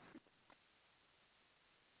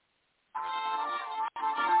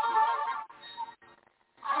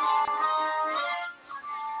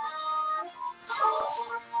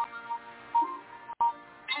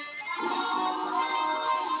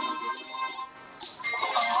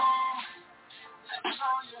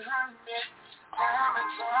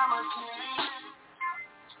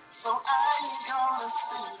 So I ain't gonna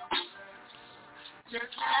see.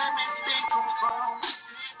 Just let me be confirmed.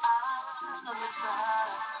 I'm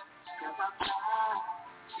inside, 'cause I'm tired,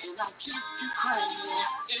 and I keep you crazy.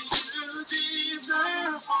 And you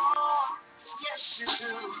deserve more. Yes, you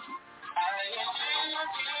do. I am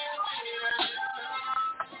giving you.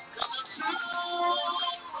 'Cause the truth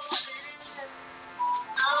is,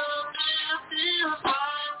 nothing feels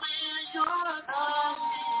right when you're not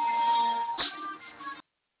here.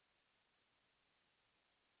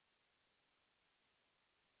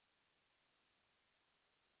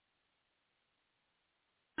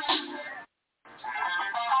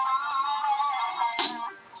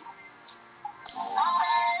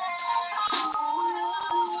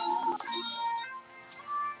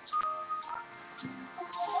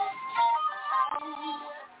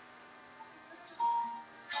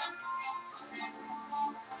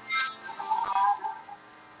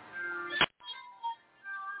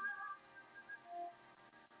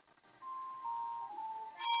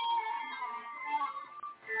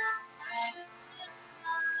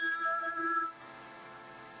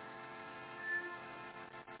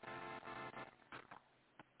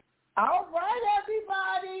 All right,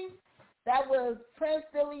 everybody. That was Prince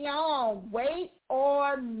Leon, "Wait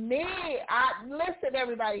on Me." Listen,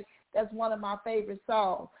 everybody, that's one of my favorite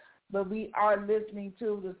songs. But we are listening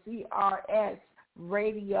to the CRS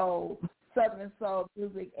Radio, Southern Soul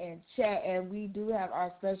Music and Chat, and we do have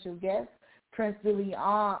our special guest, Prince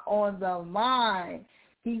Leon, on the line.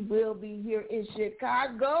 He will be here in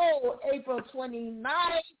Chicago, April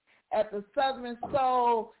 29th at the Southern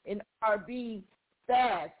Soul and R&B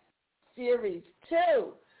Fest Series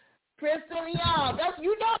 2. Prince Leon, that's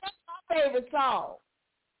my favorite song.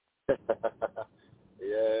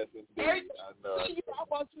 Yes, indeed. I know. I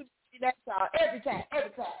want you to see that song every time.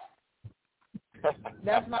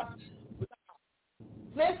 That's my song.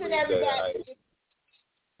 Listen, everybody.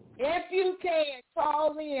 If you can,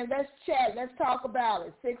 call in. Let's chat. Let's talk about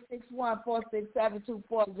it.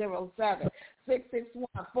 661-467-2407.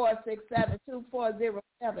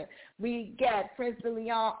 661-467-2407. We got Prince de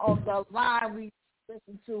Leon on the line. We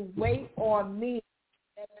listen to Wait on Me.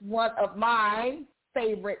 That's one of my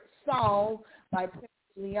favorite songs by Prince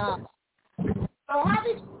de Leon. So how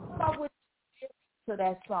did you come up with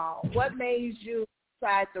that song? What made you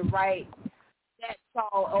decide to write that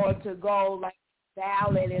song or to go like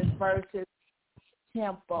ballad versus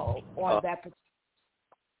tempo on that particular?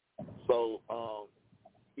 So,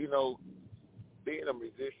 being a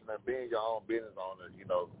musician and being your own business owner,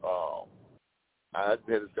 I had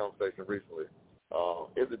this conversation recently.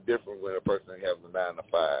 It's a difference when a person has a 9 to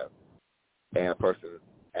 5 and a person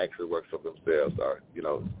actually works for themselves.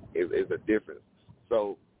 It's a difference.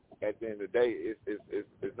 So at the end of the day,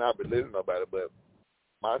 it's not belittling nobody, but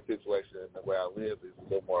my situation and the way I live is a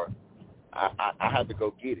little more. I have to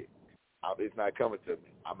go get it. It's not coming to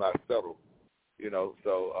me. I'm not settled,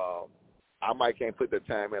 So I might can't put the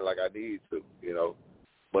time in like I need to,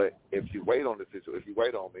 But if you wait on the situation, if you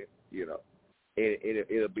wait on me, the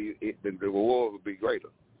reward will be greater.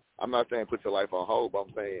 I'm not saying put your life on hold, but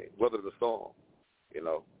I'm saying weather the storm, And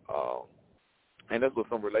that's what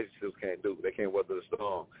some relationships can't do. They can't weather the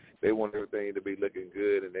storm. They want everything to be looking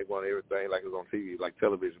good, and they want everything like it's on TV, like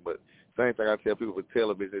television. But same thing I tell people with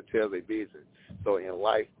television, it tells their vision. So in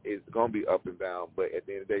life, it's going to be up and down. But at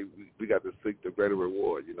the end of the day, we got to seek the greater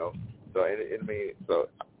reward, So, so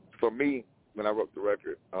for me, when I wrote the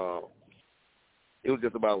record, it was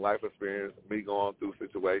just about life experience, me going through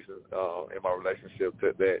situations in my relationship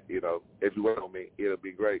that, if you wait on me, it'll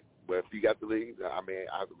be great. But if you got to leave, I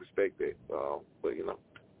have to respect that.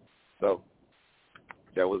 So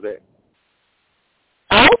that was it.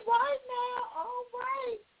 All right now, all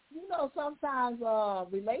right. Sometimes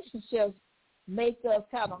relationships make us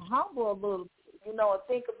kind of humble a little bit, and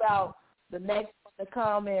think about the next one to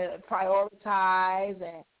come and prioritize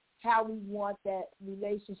and how we want that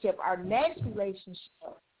relationship, our next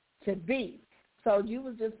relationship, to be. So you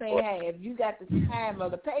was just saying, hey, if you got the time or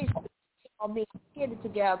the patience on me to get it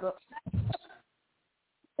together.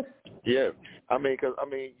 Yeah, because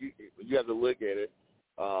you have to look at it.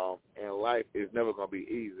 And life is never going to be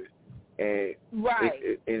easy, and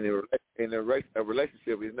right. A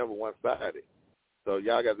relationship is never one-sided. So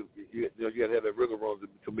y'all got to you got to have that wiggle room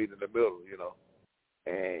to meet in the middle,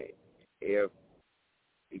 And if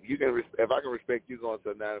I can respect you going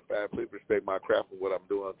to a 9 to 5, please respect my craft and what I'm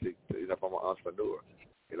doing. If I'm an entrepreneur,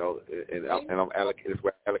 and I'm allocated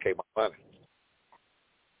where I allocate my money.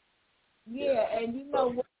 Yeah, and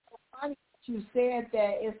what's so funny? You said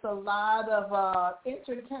that it's a lot of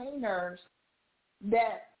entertainers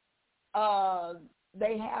that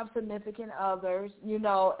they have significant others, and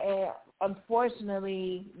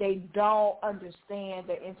unfortunately they don't understand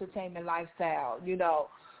the entertainment lifestyle,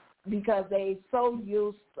 because they so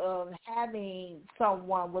used to having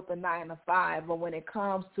someone with a 9 to 5, but when it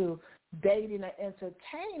comes to dating an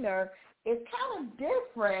entertainer, it's kind of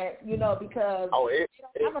different, because it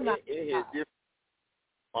is different.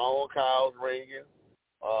 Phone calls ringing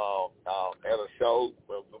at a show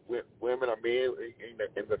with women or men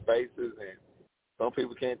in the faces, and some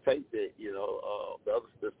people can't take that.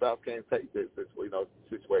 The spouse can't take that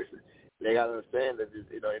situation. They got to understand that at the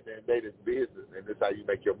end of the day, this business, and this is how you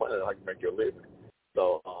make your money, how you make your living.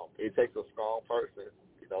 So it takes a strong person,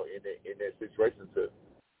 in that situation to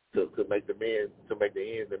make the ends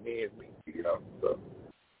meet. So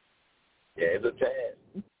yeah, it's a task.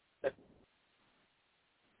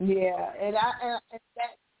 Yeah, and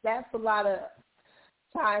that's a lot of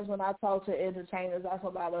times when I talk to entertainers, that's a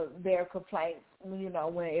lot of their complaints,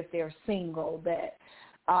 if they're single, that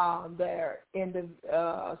their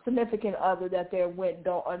significant other that they're with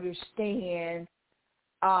don't understand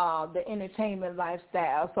the entertainment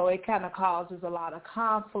lifestyle. So it kind of causes a lot of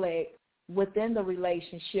conflict within the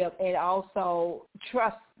relationship, and also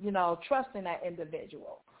trusting that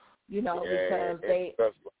individual, because they...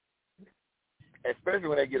 Especially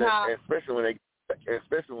when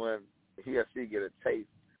he or she get a taste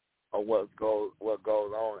of what goes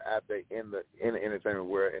on out there in the entertainment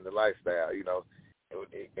world, in the lifestyle, and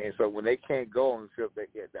so when they can't go on the trip, they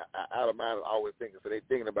get out of mind, always thinking. So they're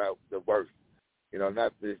thinking about the worst,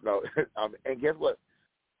 not this. And guess what?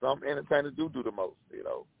 Some entertainers do the most.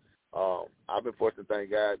 I've been fortunate, thank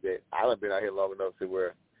God, that I've been out here long enough to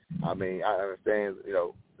where, I understand,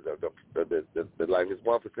 the life is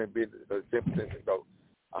 1% business, 10%,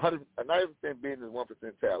 90% business,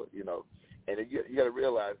 1% talent, and you got to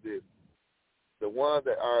realize this: the ones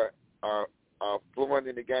that are fluent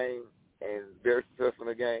in the game and very successful in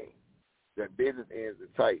the game, the business ends are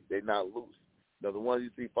tight. They're not loose. The ones you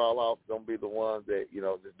see fall off don't be the ones that,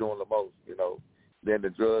 just doing the most, Then the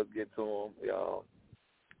drugs get to them,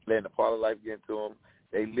 letting the part of life get to them.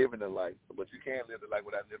 They living the life, but you can't live the life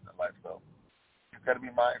without living the life, so you got to be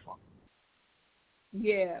mindful.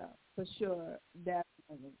 Yeah, for sure,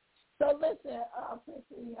 definitely. So listen,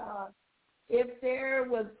 Chrissy, if there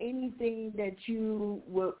was anything that you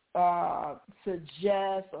would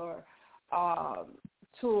suggest or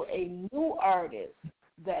to a new artist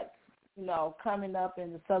that's, coming up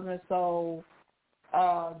in the Southern Soul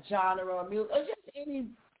genre of music, or just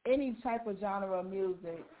any type of genre of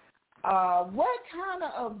music, what kind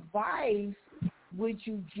of advice would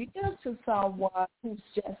you give to someone who's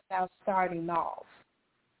just now starting off?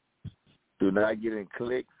 Do not get in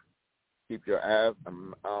cliques. Keep your eyes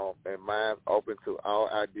and minds open to all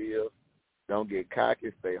ideas. Don't get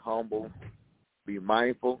cocky. Stay humble. Be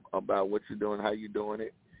mindful about what you're doing, how you're doing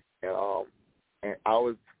it, and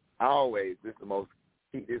always this is the most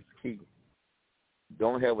key. This is key.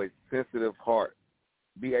 Don't have a sensitive heart.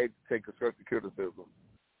 Be able to take constructive criticism.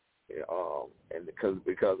 And because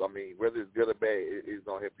whether it's good or bad, it's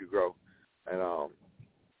gonna help you grow. And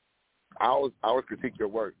I always critique your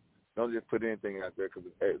work. Don't just put anything out there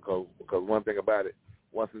because one thing about it,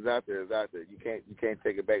 once it's out there, it's out there. You can't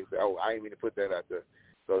take it back and say, oh, I didn't mean to put that out there.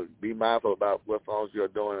 So be mindful about what songs you're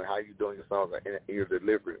doing and how you're doing your songs and your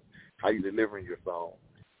delivery, how you're delivering your song,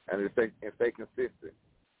 and stay consistent.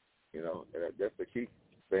 And that's the key,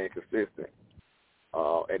 staying consistent.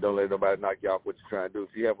 And don't let nobody knock you off what you're trying to do.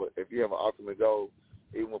 If you have an ultimate goal,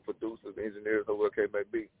 even with producers, engineers, or whatever it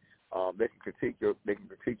may be, they can critique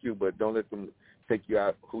you, but don't let them take you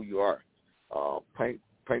out who you are. Paint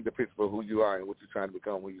the picture for who you are and what you're trying to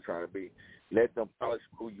become, who you're trying to be. Let them polish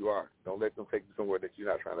who you are. Don't let them take you somewhere that you're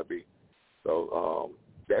not trying to be. So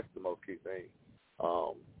that's the most key thing.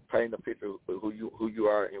 Paint the picture of who you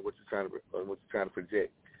are and what you're trying to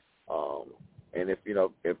project. And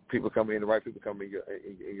if people come in, the right people come in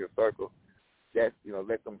your circle, that's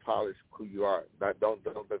let them polish who you are. Don't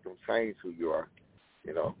let them change who you are.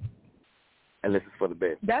 Unless it's for the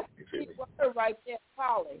best. That's the key word right there.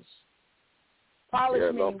 Polish.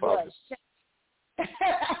 Polish means what?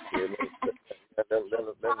 Let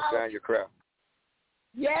them shine your craft.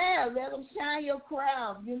 Yeah, let them shine your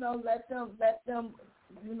craft. Let them,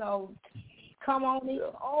 come on in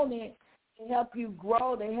on it. They help you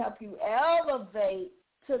grow. They help you elevate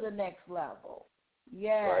to the next level.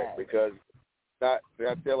 Yeah. Right, because I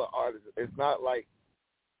tell an artist, it's not like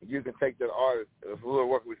you can take that artist who are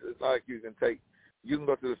working with. It's not like you can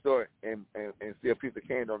go to the store and see a piece of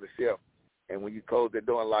candy on the shelf, and when you close the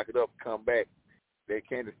door and lock it up, come back, that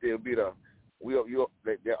candy still be there.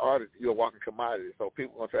 The artist, you're a walking commodity, so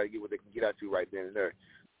people gonna try to get what they can get out you right then and there.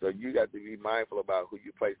 So you got to be mindful about who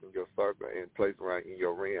you place in your circle and place around in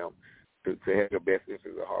your realm to have your best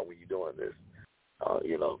interest at heart when you're doing this.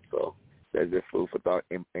 So that's just food for thought.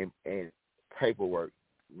 And paperwork.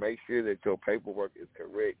 Make sure that your paperwork is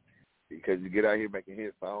correct, because you get out here making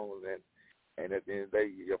hit songs and at the end of the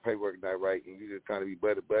day your paperwork is not right and you're just trying to be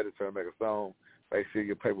buddy trying to make a song. Make sure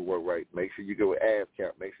your paperwork right. Make sure you go with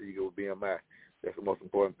ASCAP. Make sure you go with BMI. That's the most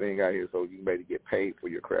important thing out here, so you can maybe get paid for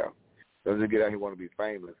your craft. Don't just get out here want to be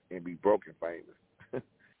famous and be broken famous.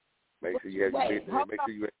 Make sure you have your business. Make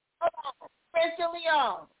sure you. Hold on, Mr.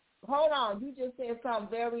 Leon. Hold on. You just said something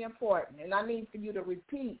very important, and I need for you to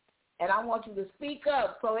repeat. And I want you to speak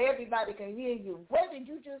up so everybody can hear you. What did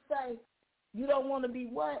you just say? You don't want to be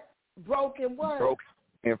what? Broken what? Broken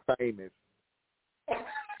and famous.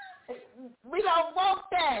 We don't want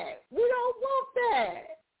that. We don't want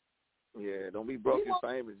that. Yeah, don't be broken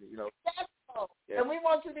famous. Yeah. And we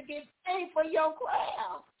want you to get paid for your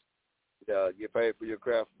craft. Yeah, get paid for your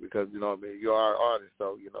craft because, you are our artist.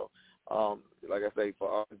 So, like I say, for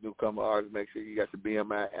artists, newcomer artists, make sure you got your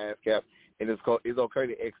BMI, ASCAP. And it's okay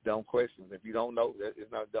to ask dumb questions. If you don't know,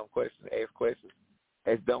 it's not a dumb question. Ask questions.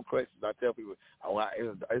 Ask dumb questions. I tell people,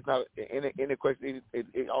 it's not any question. I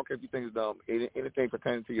don't care if you think it's dumb. Anything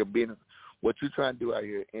pertaining to your business, what you're trying to do out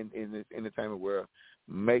here in this entertainment world,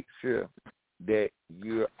 make sure that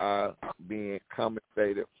you are being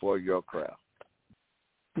compensated for your craft.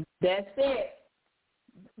 That's it.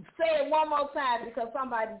 Say it one more time because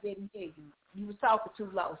somebody didn't hear you. You was talking too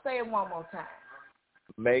low. Say it one more time.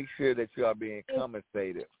 Make sure that you are being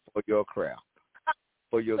compensated for your craft,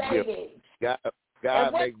 for your gift.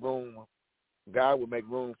 God make room. God will make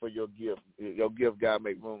room for your gift. Your gift, God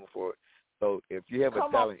make room for it. So if you have a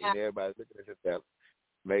talent and everybody's looking at your talent,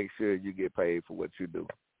 make sure you get paid for what you do.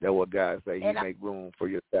 That's what God say. He make room for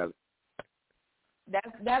your talent. That's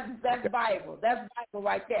Bible. That's Bible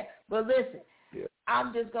right there. But listen,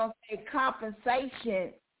 I'm just going to say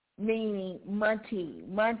compensation, meaning money,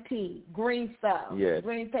 green stuff,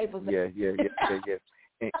 green papers. Yes.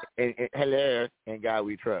 And hello, and God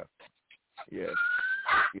we trust. Yes.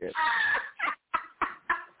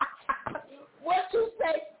 What you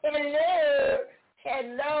say?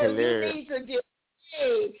 Hello. You need to get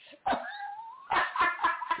paid.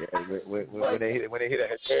 When they hit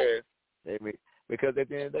that hello, they mean, because at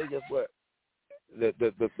the end of the day, guess what?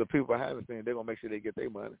 The people behind the scene, they're gonna make sure they get their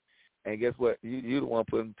money. And guess what? You the one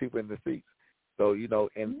putting people in the seats. So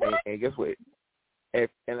and guess what? And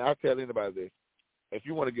I'll tell anybody this: if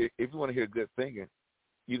you want to hear good singing,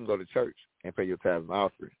 you can go to church and pay your tithes and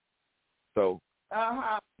offerings. So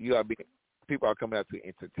people are coming out to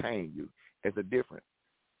entertain you. It's a difference.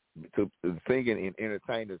 To singing and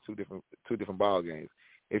entertaining are two different ball games.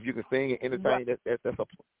 If you can sing and entertain, that's a.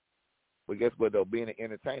 But guess what? Though, being an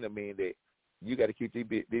entertainer means that you got to keep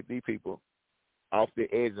these people off the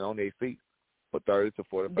edge and on their feet for 30 to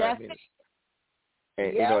 45 minutes.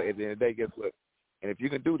 And at the end of the day, guess what? And if you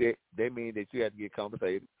can do that, that means that you have to get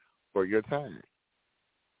compensated for your time.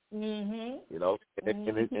 Mhm.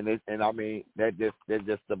 And I mean that's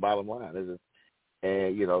just the bottom line.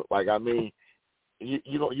 You're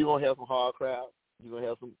gonna have some hard crowds. You're gonna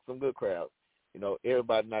have some good crowds.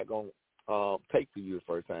 Everybody not gonna take to you the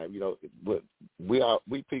first time. But we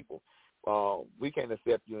people. We can't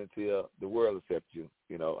accept you until the world accepts you.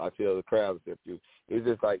 Until the crowd accepts you. It's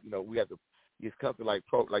just like we have to. It's something like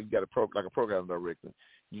you got a program director.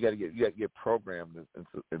 You got to get programmed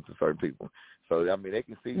into certain people. So I mean, they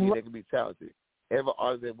can see you. They can be talented. Every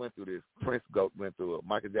artist that went through this, Prince went through it.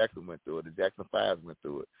 Michael Jackson went through it. The Jackson 5 went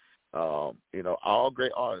through it. All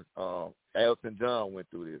great artists. Elton John went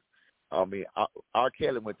through this. I mean, R.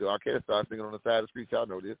 Kelly went through. R. Kelly started singing on the side of the street. Y'all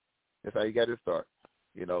know this. That's how he got his start.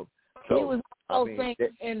 So, he was singing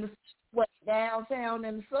in the downtown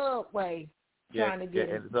in the subway, trying to get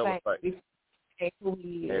his who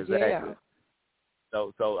he is. Exactly.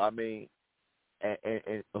 Yeah. So I mean,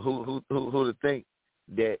 and who to think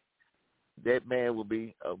that man will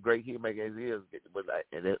be a great hitmaker as he is, but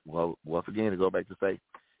once again to go back to say,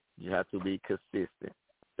 you have to be consistent,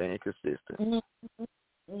 staying consistent.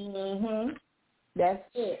 Mhm. That's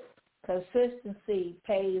it. Consistency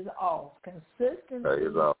pays off. Consistency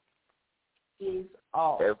pays off.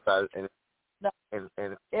 Everybody,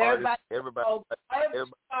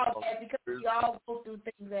 because we all go through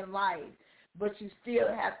things in life, but you still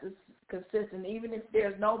have to consistent. Even if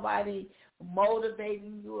there's nobody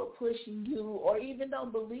motivating you or pushing you, or even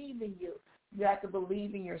don't believe in you, you have to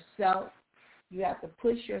believe in yourself. You have to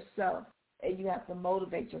push yourself, and you have to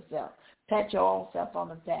motivate yourself. Pat your own self on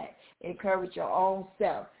the back. Encourage your own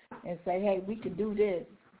self, and say, "Hey, we can do this.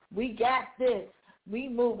 We got this. We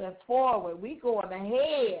moving forward. We going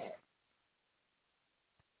ahead."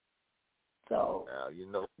 So, you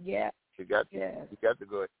got to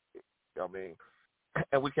go ahead. I mean,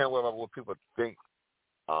 and we can't worry about what people think.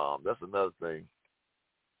 That's another thing.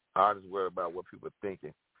 I just worry about what people are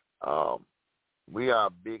thinking. We are our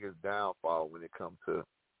biggest downfall when it comes to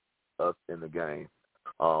us in the game.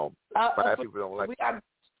 Five people don't like.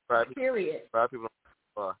 Period. 5 people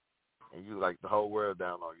don't like, and you like the whole world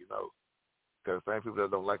down on you. Because the same people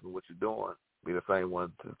that don't like what you're doing be the same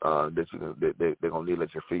ones that they're gonna kneel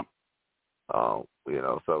at your feet. So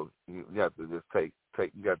you have to just take.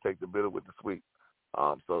 You got to take the bitter with the sweet.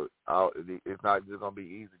 So it's not just gonna be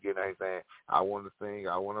easy getting out saying I want to sing,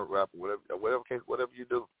 I want to rap, whatever you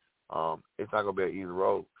do. It's not gonna be an easy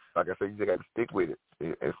road. Like I said, you just got to stick with it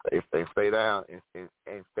and stay down and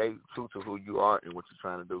stay true to who you are and what you're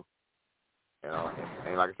trying to do. And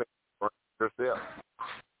like I said, work yourself.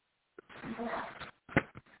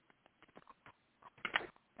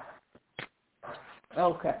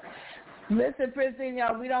 Okay. Listen, Christine,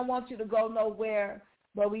 y'all, we don't want you to go nowhere,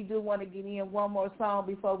 but we do want to get in one more song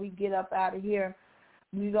before we get up out of here.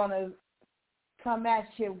 We're going to come at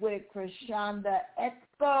you with Krishanda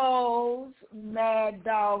Echoes, Mad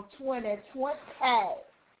Dog 2020.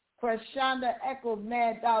 Krishanda Echoes,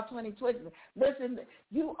 Mad Dog 2020. Listen,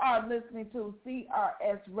 you are listening to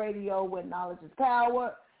CRS Radio, where knowledge is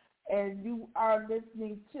power, and you are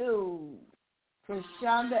listening to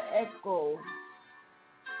Krishanda Echoes,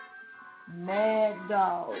 Mad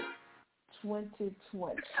Dog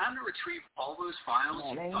 2020. Time to retrieve all those files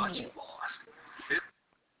you thought you lost.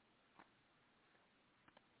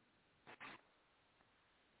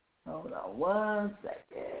 Hold on 1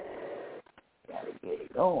 second. Gotta get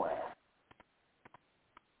it going.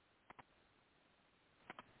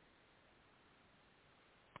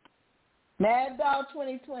 Mad Dog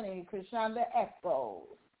 2020, Krishanda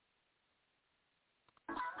Echoes.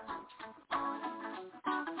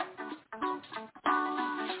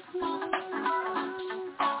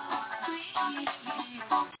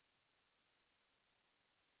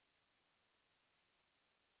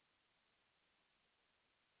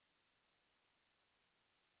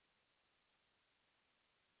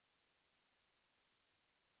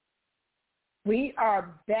 We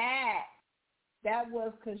are back. That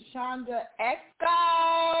was Kashonda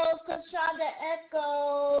Echoes.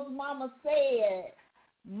 Mama said.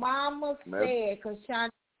 Kashonda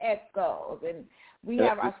Echoes. And we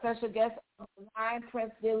have our special guest on the line,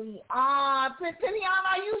 Prince DeLeon. Prince DeLeon,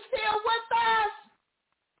 are you still with us?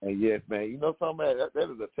 And yes, man. You know something, man? That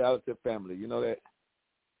is a talented family. You know that?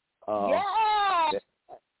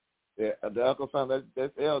 The Uncle Son,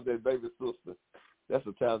 that's Elder's baby sister. That's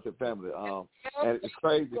a talented family. And it's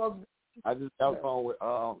crazy. I just got on the phone with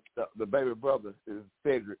the baby brother, is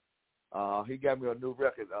Cedric. He got me a new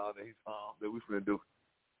record that we're going to do.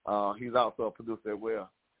 He's also a producer as well.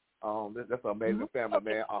 That's an amazing family,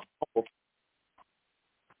 man.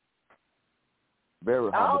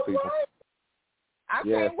 Very humble people. Right. I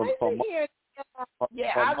can't wait to hear.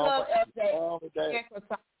 I love LJ. They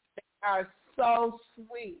are so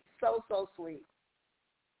sweet, so sweet.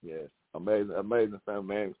 Yes, amazing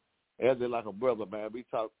family, man. LJ like a brother, man. We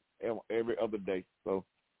talk every other day, so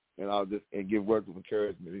I'll just give words of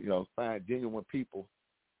encouragement. Find genuine people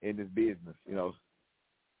in this business.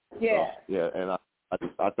 Yeah. So, and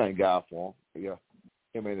I thank God for him. Yeah,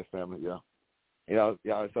 him and his family. Yeah.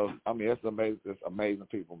 So I mean, it's amazing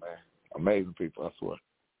people, man. Amazing people, I swear.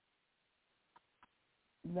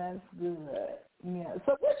 That's good. Yeah.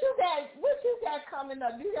 So what you got coming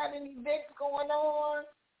up? You got any events going on?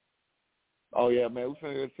 Oh yeah, man. We're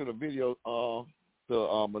finna get to the video to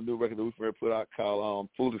a new record that we finna put out called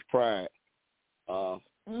Foolish Pride. So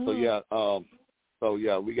yeah,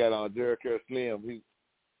 we got Jericho Slim.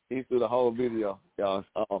 He's through the whole video, y'all.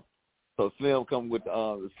 So Slim come with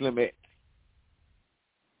the Slim X.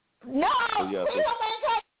 No, so, yeah, Slim ain't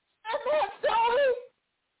got that story.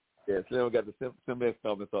 Yeah, Slim got the Slim X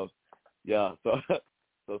coming. So yeah, so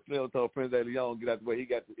Slim told Prince DeLeon get out the way.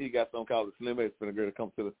 He got something called the Slim X for the girl to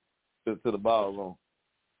come to the ballroom.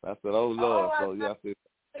 I said, oh Lord. So yeah, I said,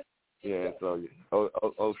 yeah. So yeah.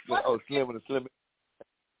 Slim and the Slim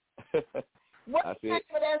X. What's the name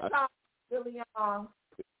of that song, DeLeon?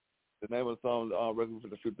 The name of the song, record for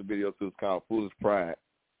the shoot the video to is called "Foolish Pride."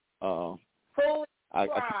 Foolish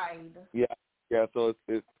Pride. Yeah. So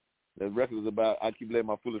it's the record is about I keep letting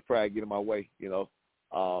my foolish pride get in my way.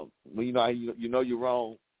 When you know you're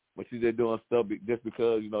wrong, but you're just doing stuff just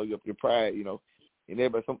because your pride. And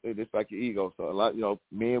everybody something just like your ego. So a lot,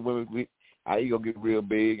 men and women, our ego get real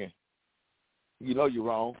big, and you're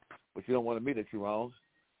wrong, but you don't want to admit that you're wrong.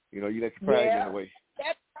 You let your pride get in the way.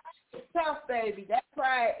 That pride is tough, baby. That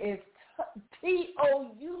pride is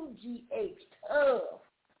TOUGH, tough.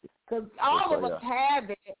 Because all of us have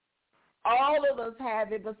it. All of us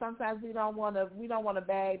have it, but sometimes we don't want to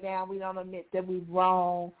bag down. We don't admit that we're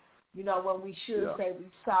wrong. When we should say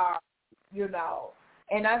we're sorry.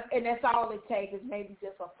 And that's all it takes is maybe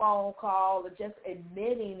just a phone call or just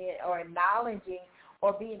admitting it or acknowledging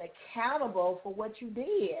or being accountable for what you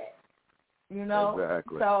did.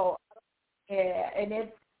 Exactly. So and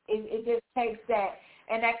it just takes that,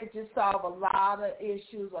 and that could just solve a lot of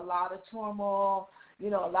issues, a lot of turmoil. A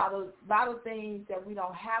lot of things that we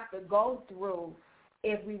don't have to go through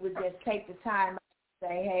if we would just take the time to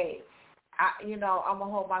say, hey, I'm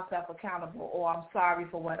gonna hold myself accountable, or I'm sorry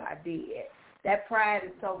for what I did. That pride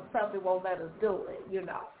is so tough; it won't let us do it.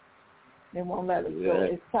 It won't let us do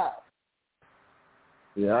it. It's tough.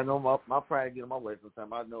 Yeah, I know my pride get in my way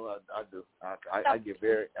sometimes. I know I do. I get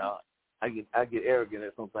very I get arrogant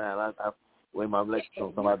at sometimes. I weigh my legs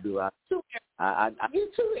sometimes. I do. You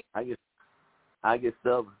too. I get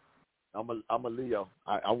stubborn. I'm a Leo.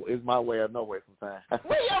 It's my way or no way sometimes.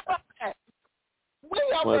 Where your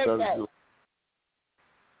birthday?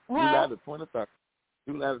 July the 23rd.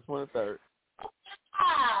 July the 23rd.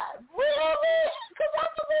 Really? Because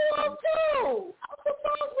I'm a Leo too. I'm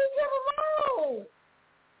supposed we get along.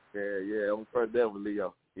 Yeah. I'm first there with Leo.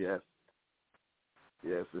 Yes.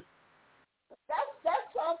 That's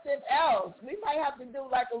something else. We might have to do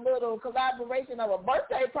like a little collaboration of a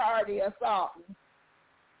birthday party or something.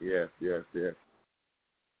 Yes. Yeah,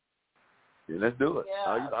 let's do it.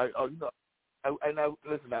 Yeah. Now,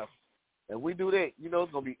 listen now. If we do that,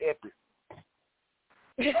 it's gonna be epic.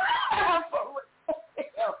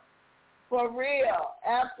 For real,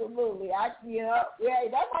 absolutely.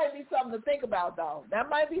 That might be something to think about, though. That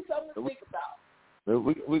might be something to think about.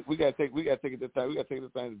 We gotta take it this time. We gotta take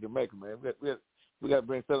this thing to Jamaica, man. We gotta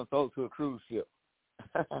bring Southern Soul to a cruise ship.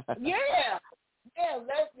 Yeah.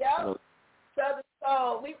 Southern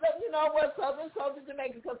Soul. Southern Soul to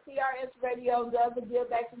Jamaica, because CRS Radio does a give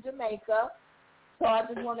back to Jamaica. So I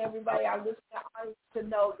just want everybody, our listeners, to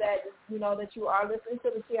know that that you are listening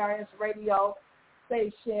to the CRS Radio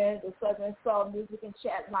station, the Southern Soul Music and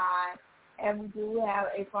Chat Line, and we do have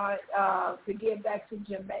a fund to give back to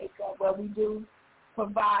Jamaica, where we do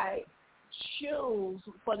provide shoes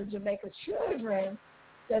for the Jamaica children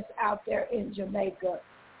that's out there in Jamaica.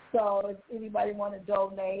 So if anybody want to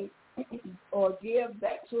donate or give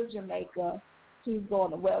back to Jamaica, please go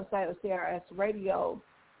on the website of CRS Radio,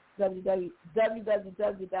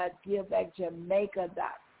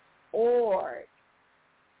 www.givebackjamaica.org,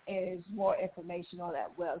 and there's more information on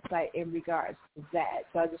that website in regards to that.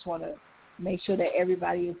 So I just want to make sure that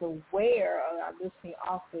everybody is aware, or our listening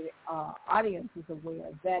audience is aware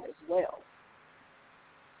of that as well.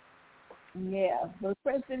 Yeah, but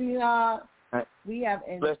President, we have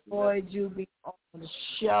enjoyed you being on the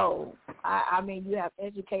show. I mean, you have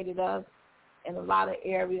educated us in a lot of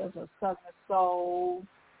areas of Southern Soul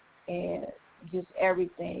and just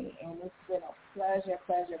everything. And it's been a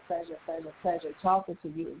pleasure talking to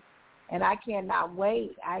you. And I cannot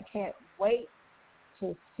wait. I can't wait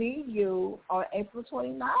to see you on April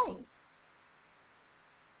 29th.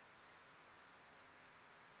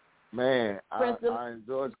 Man, I'm enjoying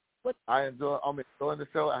the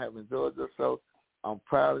show. I have enjoyed the show. I'm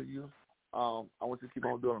proud of you. I want you to keep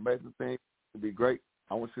on doing amazing things. It'll be great.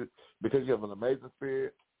 I want you, because you have an amazing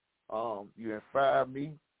spirit. You inspire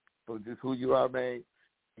me for just who you are, man.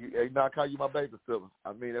 You know, I call you my baby sister.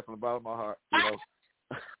 I mean that from the bottom of my heart. You know.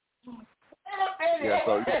 Yeah,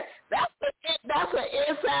 so that's an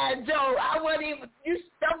inside joke. I wouldn't even. You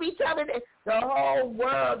don't be telling the whole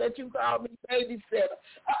world that you call me babysitter.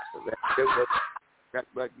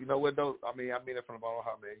 But you know what though? I mean it from the bottom of my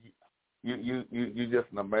heart, man. You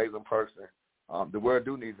just an amazing person. The world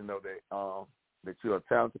do need to know that you're a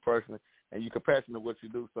talented person and you're compassionate in what you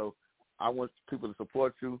do. So I want people to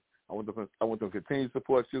support you. I want them to continue to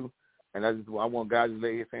support you. And I want God to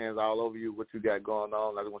lay his hands all over you, what you got going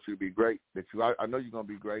on. I just want you to be great. I know you're going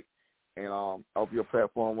to be great. And open your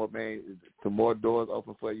platform up, man, to more doors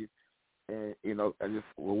open for you. And, you know,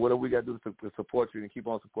 whatever we got to do to support you and keep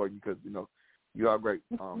on supporting you because, you know, you are great.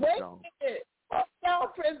 Wait a minute. Y'all,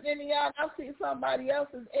 President, y'all, I see somebody else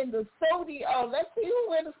is in the studio. Let's see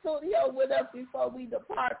who in the studio with us before we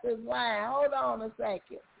depart this line. Hold on a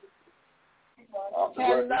second. Hello.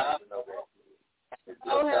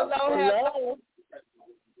 Hello.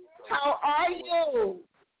 How are you?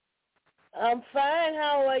 I'm fine.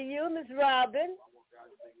 How are you, Miss Robin?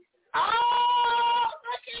 Oh,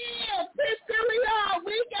 look here. Cecilia,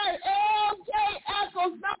 we got LJ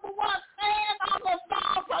Eccles, number one fan on the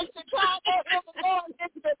phone from Chicago, Illinois.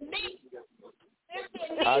 Mr. Neat. Mr.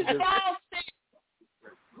 Neat Boston.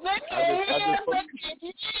 Look at him. Look at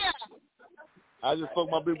him. I just spoke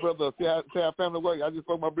my big brother. See how family work. I just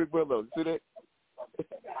spoke my big brother. See that?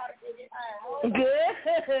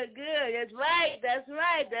 Good. That's right.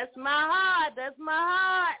 That's my heart.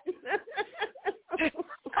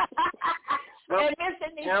 And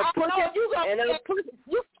listen, I'm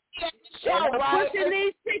pushing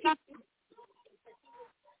these tickets.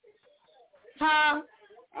 Huh?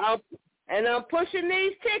 And I'm pushing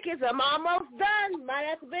these tickets. I'm almost done. Might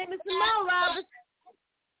have to bring me some more, Robert.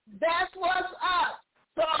 That's what's up.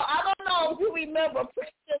 So I don't know if you remember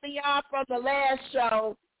Prince Leon from the last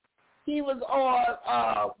show. He was on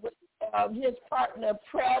with his partner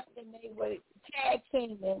Prep, and they were tag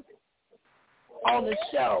teaming on the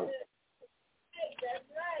show. That's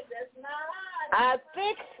right. That's not. I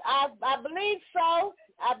believe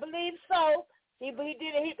so. He did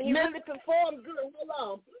it. He really performed good. Hold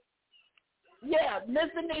on. Yeah,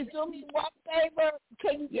 Mr. Neese, do me one favor.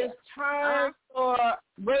 Can you just turn your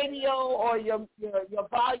radio or your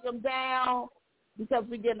volume down because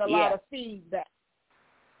we're getting a lot of feedback.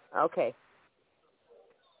 Okay.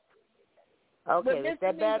 Is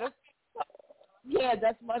that better? Yeah,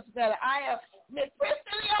 that's much better. I am Miss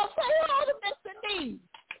Leo. Say hello to Mr. Neese.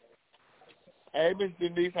 Hey, Mr.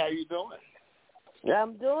 Neese, how you doing?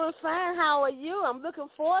 I'm doing fine. How are you? I'm looking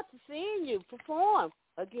forward to seeing you perform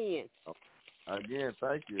again. Again,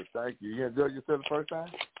 thank you. You enjoyed yourself the first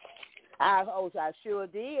time? I sure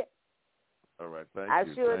did. All right, thank you. I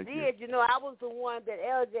sure did. You know, I was the one that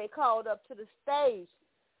LJ called up to the stage.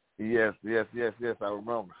 Yes, I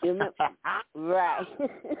remember. You remember? Right.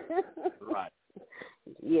 Right.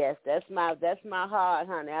 Yes, that's my heart,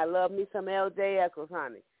 honey. I love me some LJ Eccles,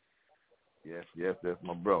 honey. Yes, that's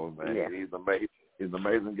my brother, man. Yeah. He's amazing. He's an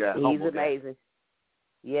amazing guy. He's amazing.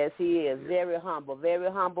 Yes, he is. Very humble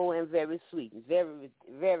and very sweet, and very,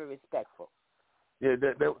 very respectful. Yeah,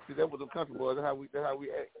 that was the country boy. That's how we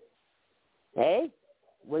act. Hey,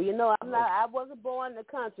 well, you know, I wasn't born in the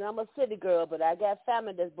country. I'm a city girl, but I got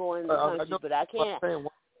family that's born in the country. But I can't.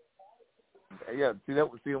 Yeah, see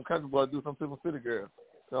them country boys do something to city girls.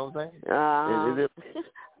 You know what I'm saying?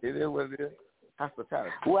 It is what it is.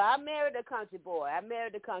 Hospitality. Well, I married a country boy. Our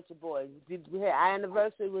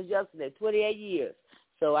anniversary was yesterday, 28 years.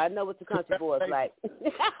 So I know what the country boy is like.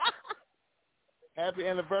 Happy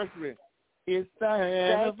anniversary. It's the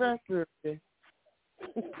anniversary.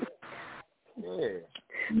 Yeah.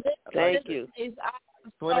 Thank you.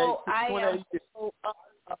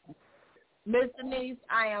 Miss Denise,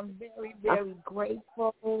 I am very, very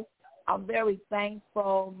grateful. I'm very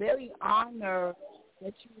thankful, very honored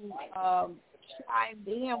that you chimed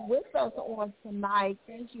in with us on tonight.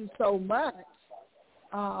 Thank you so much.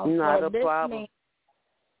 Not a problem.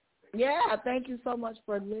 Yeah, thank you so much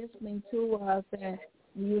for listening to us. And,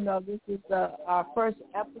 this is our first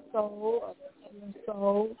episode of Southern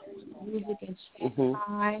Soul Music and Chat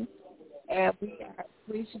Time. And we are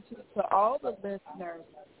appreciative to all the listeners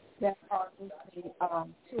that are listening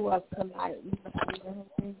to us tonight. We are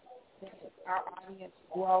hoping that our audience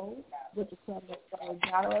grows with the Southern Soul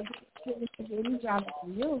genre. Any genre of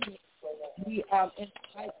music, we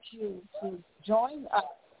invite you to join us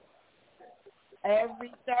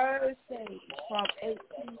every Thursday from 8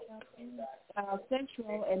 p.m.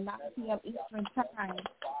 Central and 9 p.m. Eastern Time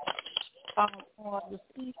on the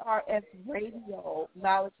CRS Radio,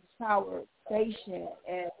 Knowledge is Power station.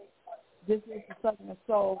 And this is the Southern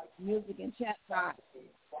Soul Music and Chat Time.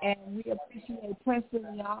 And we appreciate Prince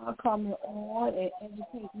Leon coming on and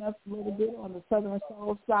educating us a little bit on the Southern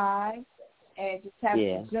Soul side and just having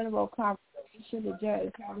a general conversation. The general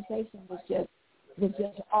conversation was just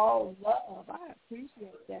all love. I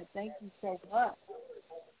appreciate that. Thank you so much.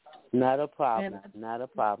 Not a problem. Not a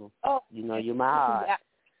problem. Oh, you're my heart.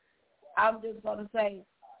 I'm just going to say,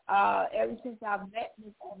 ever since I've met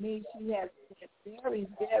Ms. Denise, she has been very,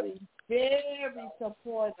 very, very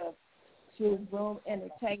supportive to Room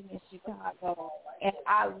Entertainment Chicago, and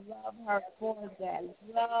I love her for that.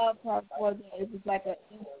 It was like an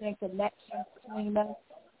instant connection between us,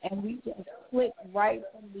 and we just clicked right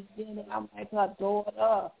from the beginning. I'm like her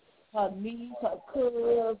daughter, her niece, her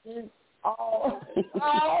cousin, all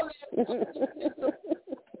that.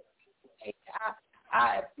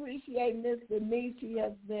 I appreciate Miss Denise. She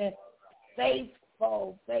has been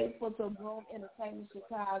faithful to Room Entertainment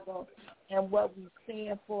Chicago and what we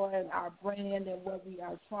stand for and our brand and what we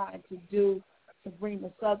are trying to do to bring the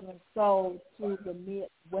Southern Soul to the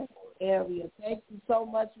Midwest area. Thank you so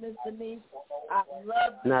much, Miss Denise. I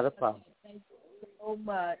love you. Not a problem. Thank you so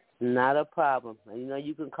much. Not a problem.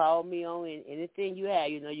 You can call me on anything you have.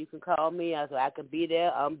 You can call me. So I can be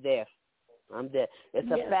there. I'm there.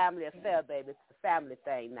 It's a family affair, baby. It's a family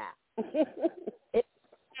thing now. It's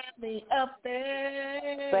family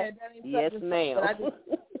affair. Yes, ma'am. I just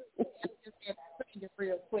have to sing it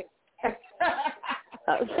real quick.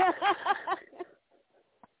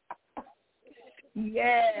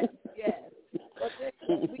 Yes. But we're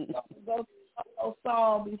going to go to a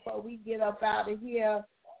song before we get up out of here.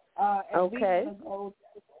 And we're going to go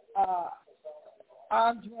to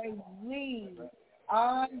Andre Lee.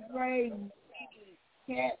 Andre Lee,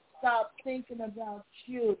 Can't Stop Thinking About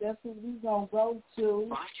You. That's what we're going to go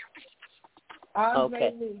to.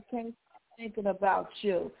 Andre Lee, Can't Stop Thinking About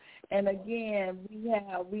You. And again,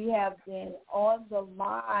 we have been on the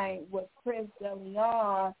line with Chris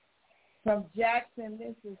DeLeon from Jackson,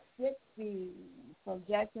 Mississippi.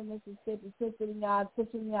 Pushing Leon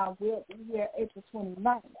will be here April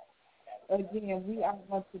 29th. Again, we are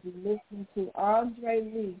going to be listening to Andre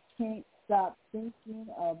Lee, Can't Stop Thinking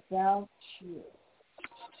About You.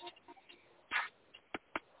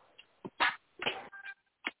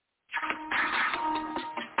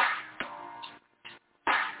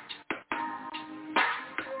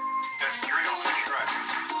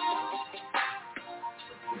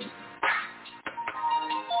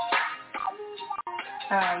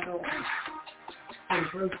 How you doing?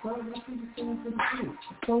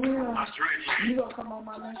 For real? You gonna come on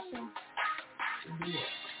my next show? Yeah.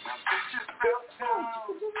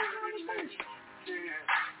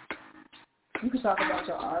 You can talk about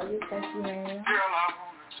your artist that you have.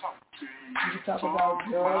 You can talk about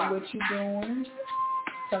what you're doing.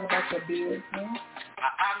 Talk about your business.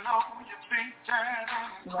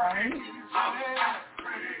 Right?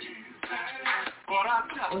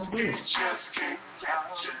 What's good?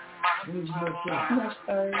 Next Thursday. I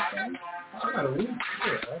got a week.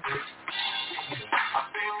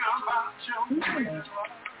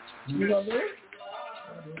 You gonna do it?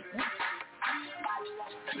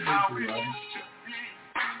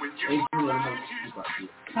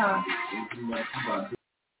 Huh?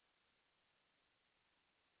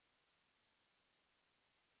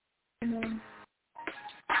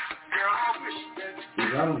 Is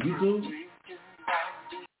that on YouTube?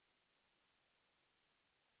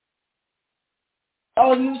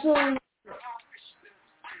 on YouTube.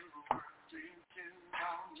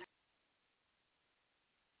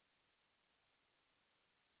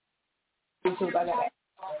 YouTube, I got it.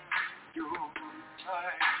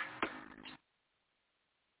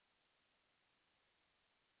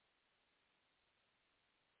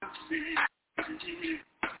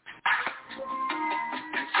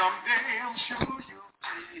 And someday I'm sure you'll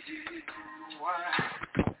be why.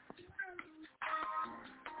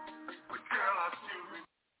 But girl, I still.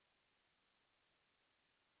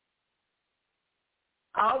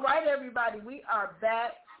 All right, everybody, we are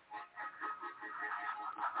back.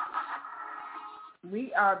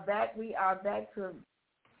 We are back to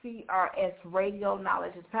CRS Radio,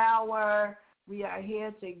 Knowledge is Power. We are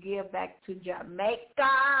here to give back to Jamaica.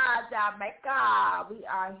 We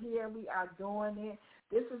are here. We are doing it.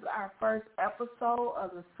 This is our first episode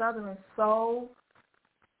of the Southern Soul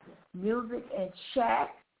Music and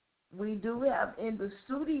Chat. We do have in the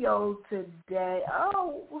studio today.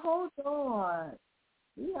 Oh, hold on.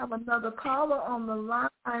 We have another caller on the line.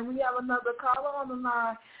 Priscilla, we got another caller on the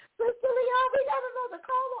line.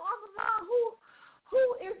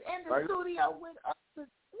 Who is in the studio with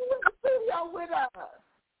us?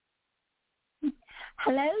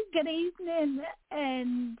 Hello, good evening,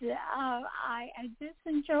 and I'm just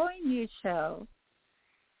enjoying your show.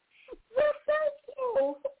 Well, thank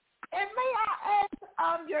you. And may I ask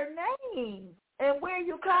your name and where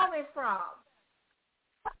you calling from?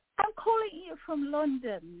 I'm calling you from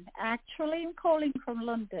London. Actually, I'm calling from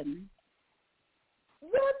London.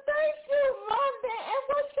 Well, thank you, London. And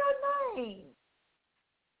what's your name?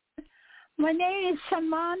 My name is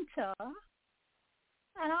Samantha,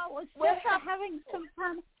 and I was just having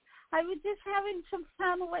some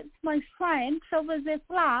fun with my friends over the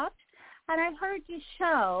flat, and I heard your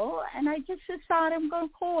show, and I just decided I'm going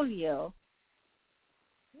to call you.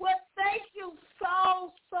 Well, thank you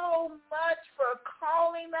so much for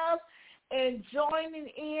calling us and joining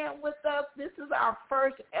in with us. This is our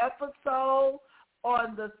first episode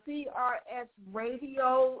on the CRS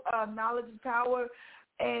Radio, Knowledge is Power,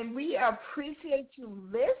 and we appreciate you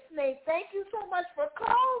listening. Thank you so much for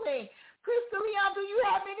calling. Crystal Leon, do you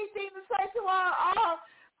have anything to say to our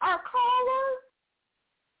caller?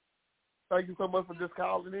 Thank you so much for just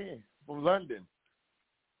calling in from London.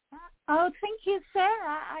 Oh, thank you, sir.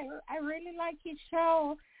 I really like your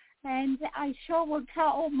show, and I sure will tell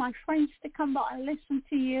all my friends to come by and listen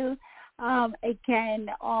to you again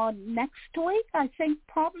on next week. I think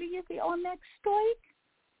probably you'll be on next week.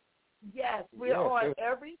 Yes, we're on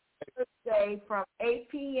every Thursday from 8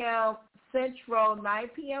 p.m. Central, 9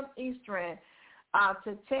 p.m. Eastern,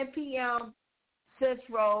 to 10 p.m.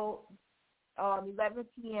 Central, 11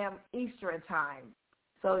 p.m. Eastern time.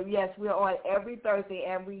 So, yes, we're on every Thursday,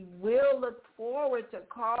 and we will look forward to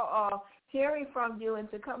hearing from you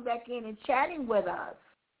and to come back in and chatting with us.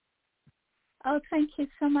 Oh, thank you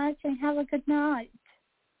so much, and have a good night.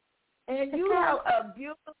 And you have a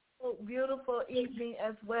beautiful, beautiful evening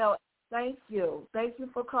as well. Thank you. Thank you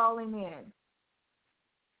for calling in.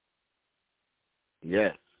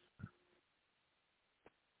 Yes.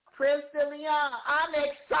 Chris DeLeon, I'm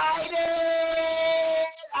excited.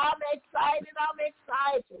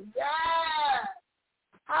 Yeah.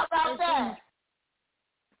 How about that?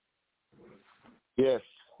 Yes.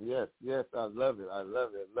 I love it.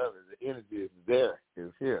 The energy is there.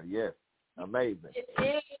 It's here. Yes. Amazing. It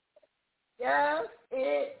is. Yes,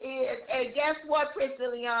 it is. And guess what, Chris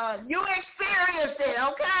DeLeon? You experienced it,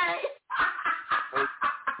 okay?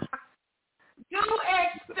 You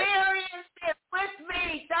experienced it with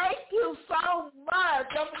me. Thank you so much.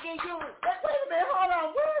 Don't forget you. Wait a minute. Hold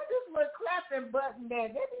on. Where's this little clapping button there?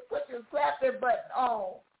 Let me put this clapping button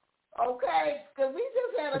on. Okay? Because we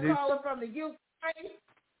just had a caller from the UK.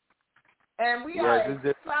 And we are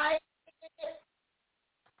excited.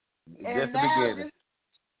 Just the beginning.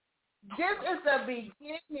 This is the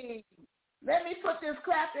beginning. Let me put this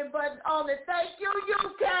clapping button on it. Thank you,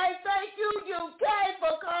 UK. Thank you, UK,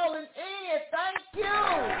 for calling in. Thank you.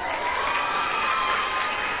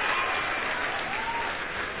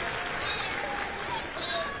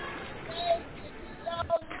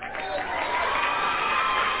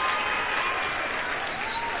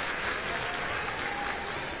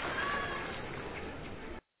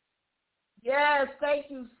 Yes, thank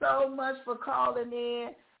you so much for calling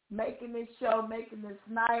in, making this show, making this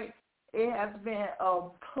night. It has been a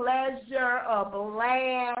pleasure, a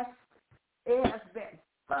blast. It has been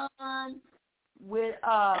fun with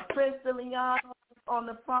Chris DeLeon on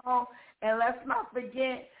the phone. And let's not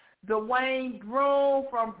forget Dwayne Broom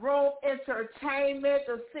from Broom Entertainment,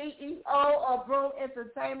 the CEO of Broom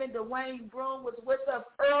Entertainment. Dwayne Broom was with us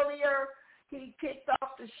earlier. He kicked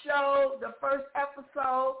off the show, the first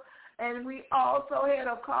episode, and we also had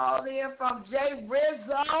a call in from Jay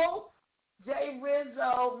Rizzo. Jay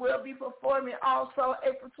Rizzo will be performing also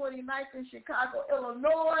April 29th in Chicago,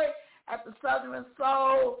 Illinois at the Southern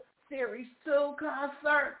Soul Series 2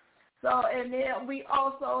 concert. So, and then we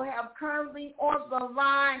also have currently on the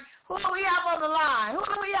line. Who do we have on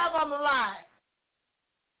the line?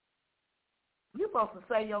 You're supposed to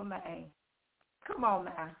say your name. Come on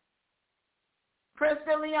now. Prince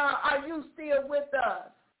De Leon, are you still with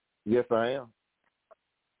us? Yes, I am.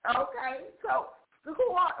 Okay, so who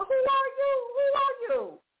are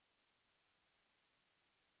you?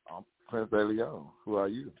 I'm Prince De Leon. Who are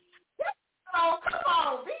you? Oh, come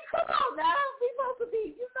on now. We supposed to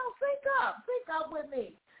be, sync up with me.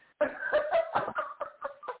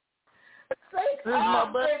 Sync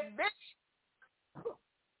up with me.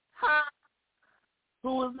 Huh?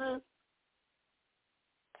 Who is this?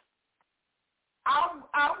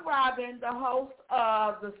 I'm Robin, the host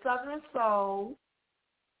of the Southern Soul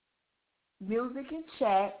Music and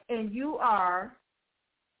Chat, and you are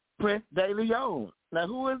Prince De Leon. Now,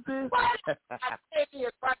 who is this? There it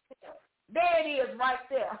is right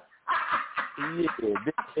there. Yeah,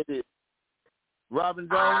 it is. Robin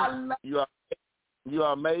Jones, you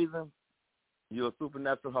are amazing. You're a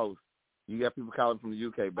supernatural host. You got people calling from the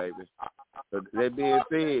UK, baby. So that being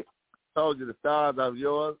said, I told you the stars are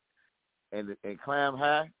yours, and climb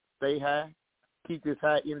high, stay high, keep this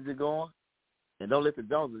high energy going, and don't let the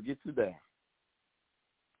Joneses get you down.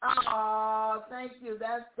 Oh, thank you.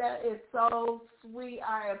 That is so sweet.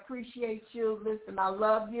 I appreciate you. Listen, I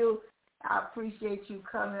love you. I appreciate you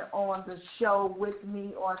coming on the show with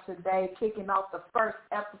me on today, kicking off the first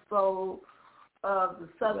episode of the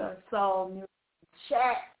Southern Soul Music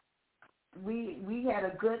Chat. We had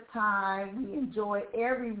a good time. We enjoyed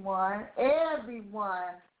everyone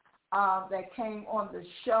that came on the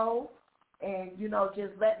show, and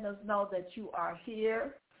just letting us know that you are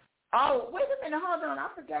here. Oh, wait a minute, hold on. I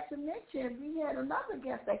forgot to mention we had another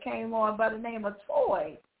guest that came on by the name of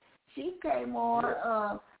Toy. She came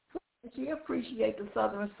on. She appreciates the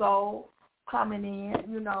Southern Soul coming in,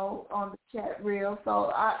 on the chat reel.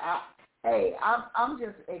 So I'm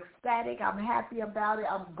just ecstatic. I'm happy about it.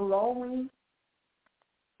 I'm glowing,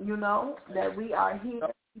 that we are here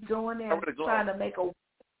doing it, trying to make a.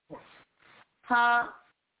 Huh?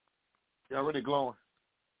 You're already glowing.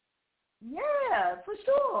 Yeah, for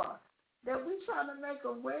sure. That we're trying to make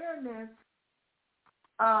awareness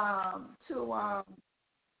to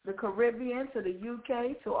the Caribbean, to the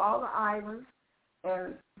UK, to all the islands,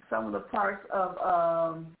 and some of the parts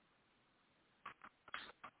of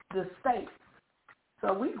the states.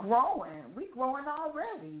 So we're growing. We're growing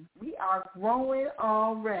already. We are growing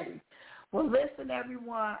already. Well, listen,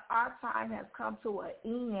 everyone, our time has come to an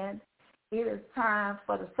end. It is time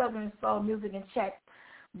for the Southern Soul Music and Chat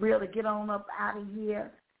Reel to get on up out of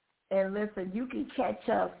here. And listen, you can catch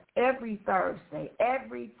us every Thursday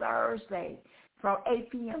from 8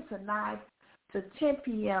 p.m. to 10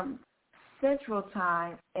 p.m. Central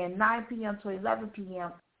Time and 9 p.m. to 11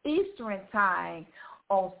 p.m. Eastern Time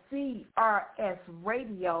on CRS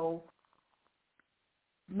Radio.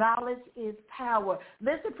 Knowledge is power.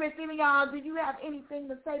 Listen, Prince Leon, do you have anything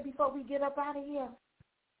to say before we get up out of here?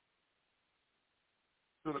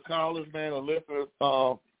 To the callers, man, or listeners,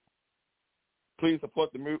 please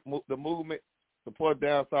support the movement, support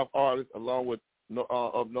down south artists along with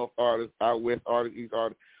up north artists, out west artists, east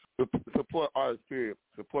artists. Support artists, period.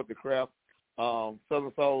 Support the craft.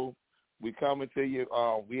 Southern Soul, we coming to you.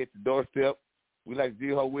 We at the doorstep. We like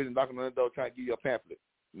G-Ho with and knocking on the door trying to give you a pamphlet.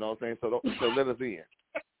 You know what I'm saying? So let us in.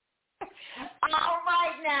 All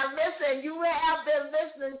right, now, listen, you have been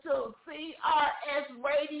listening to CRS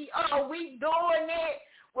Radio. We doing it.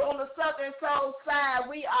 We're on the Southern Soul side.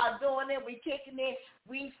 We are doing it. We kicking it.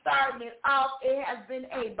 We starting it off. It has been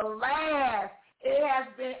a blast. It has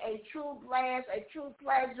been a true blast, a true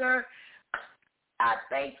pleasure. I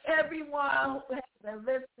thank everyone who has been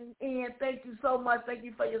listening in. Thank you so much. Thank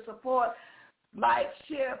you for your support. Like,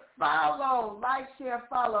 share, follow.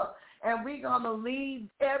 And we're going to leave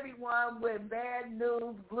everyone with Bad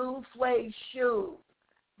News Blue Suede Shoes.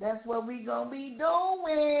 That's what we're going to be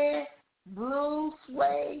doing. Blue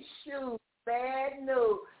Suede Shoes. Bad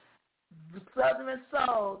News. Southern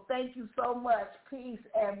Soul. Thank you so much. Peace.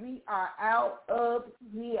 And we are out of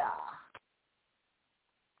here.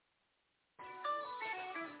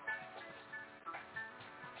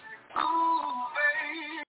 Oh.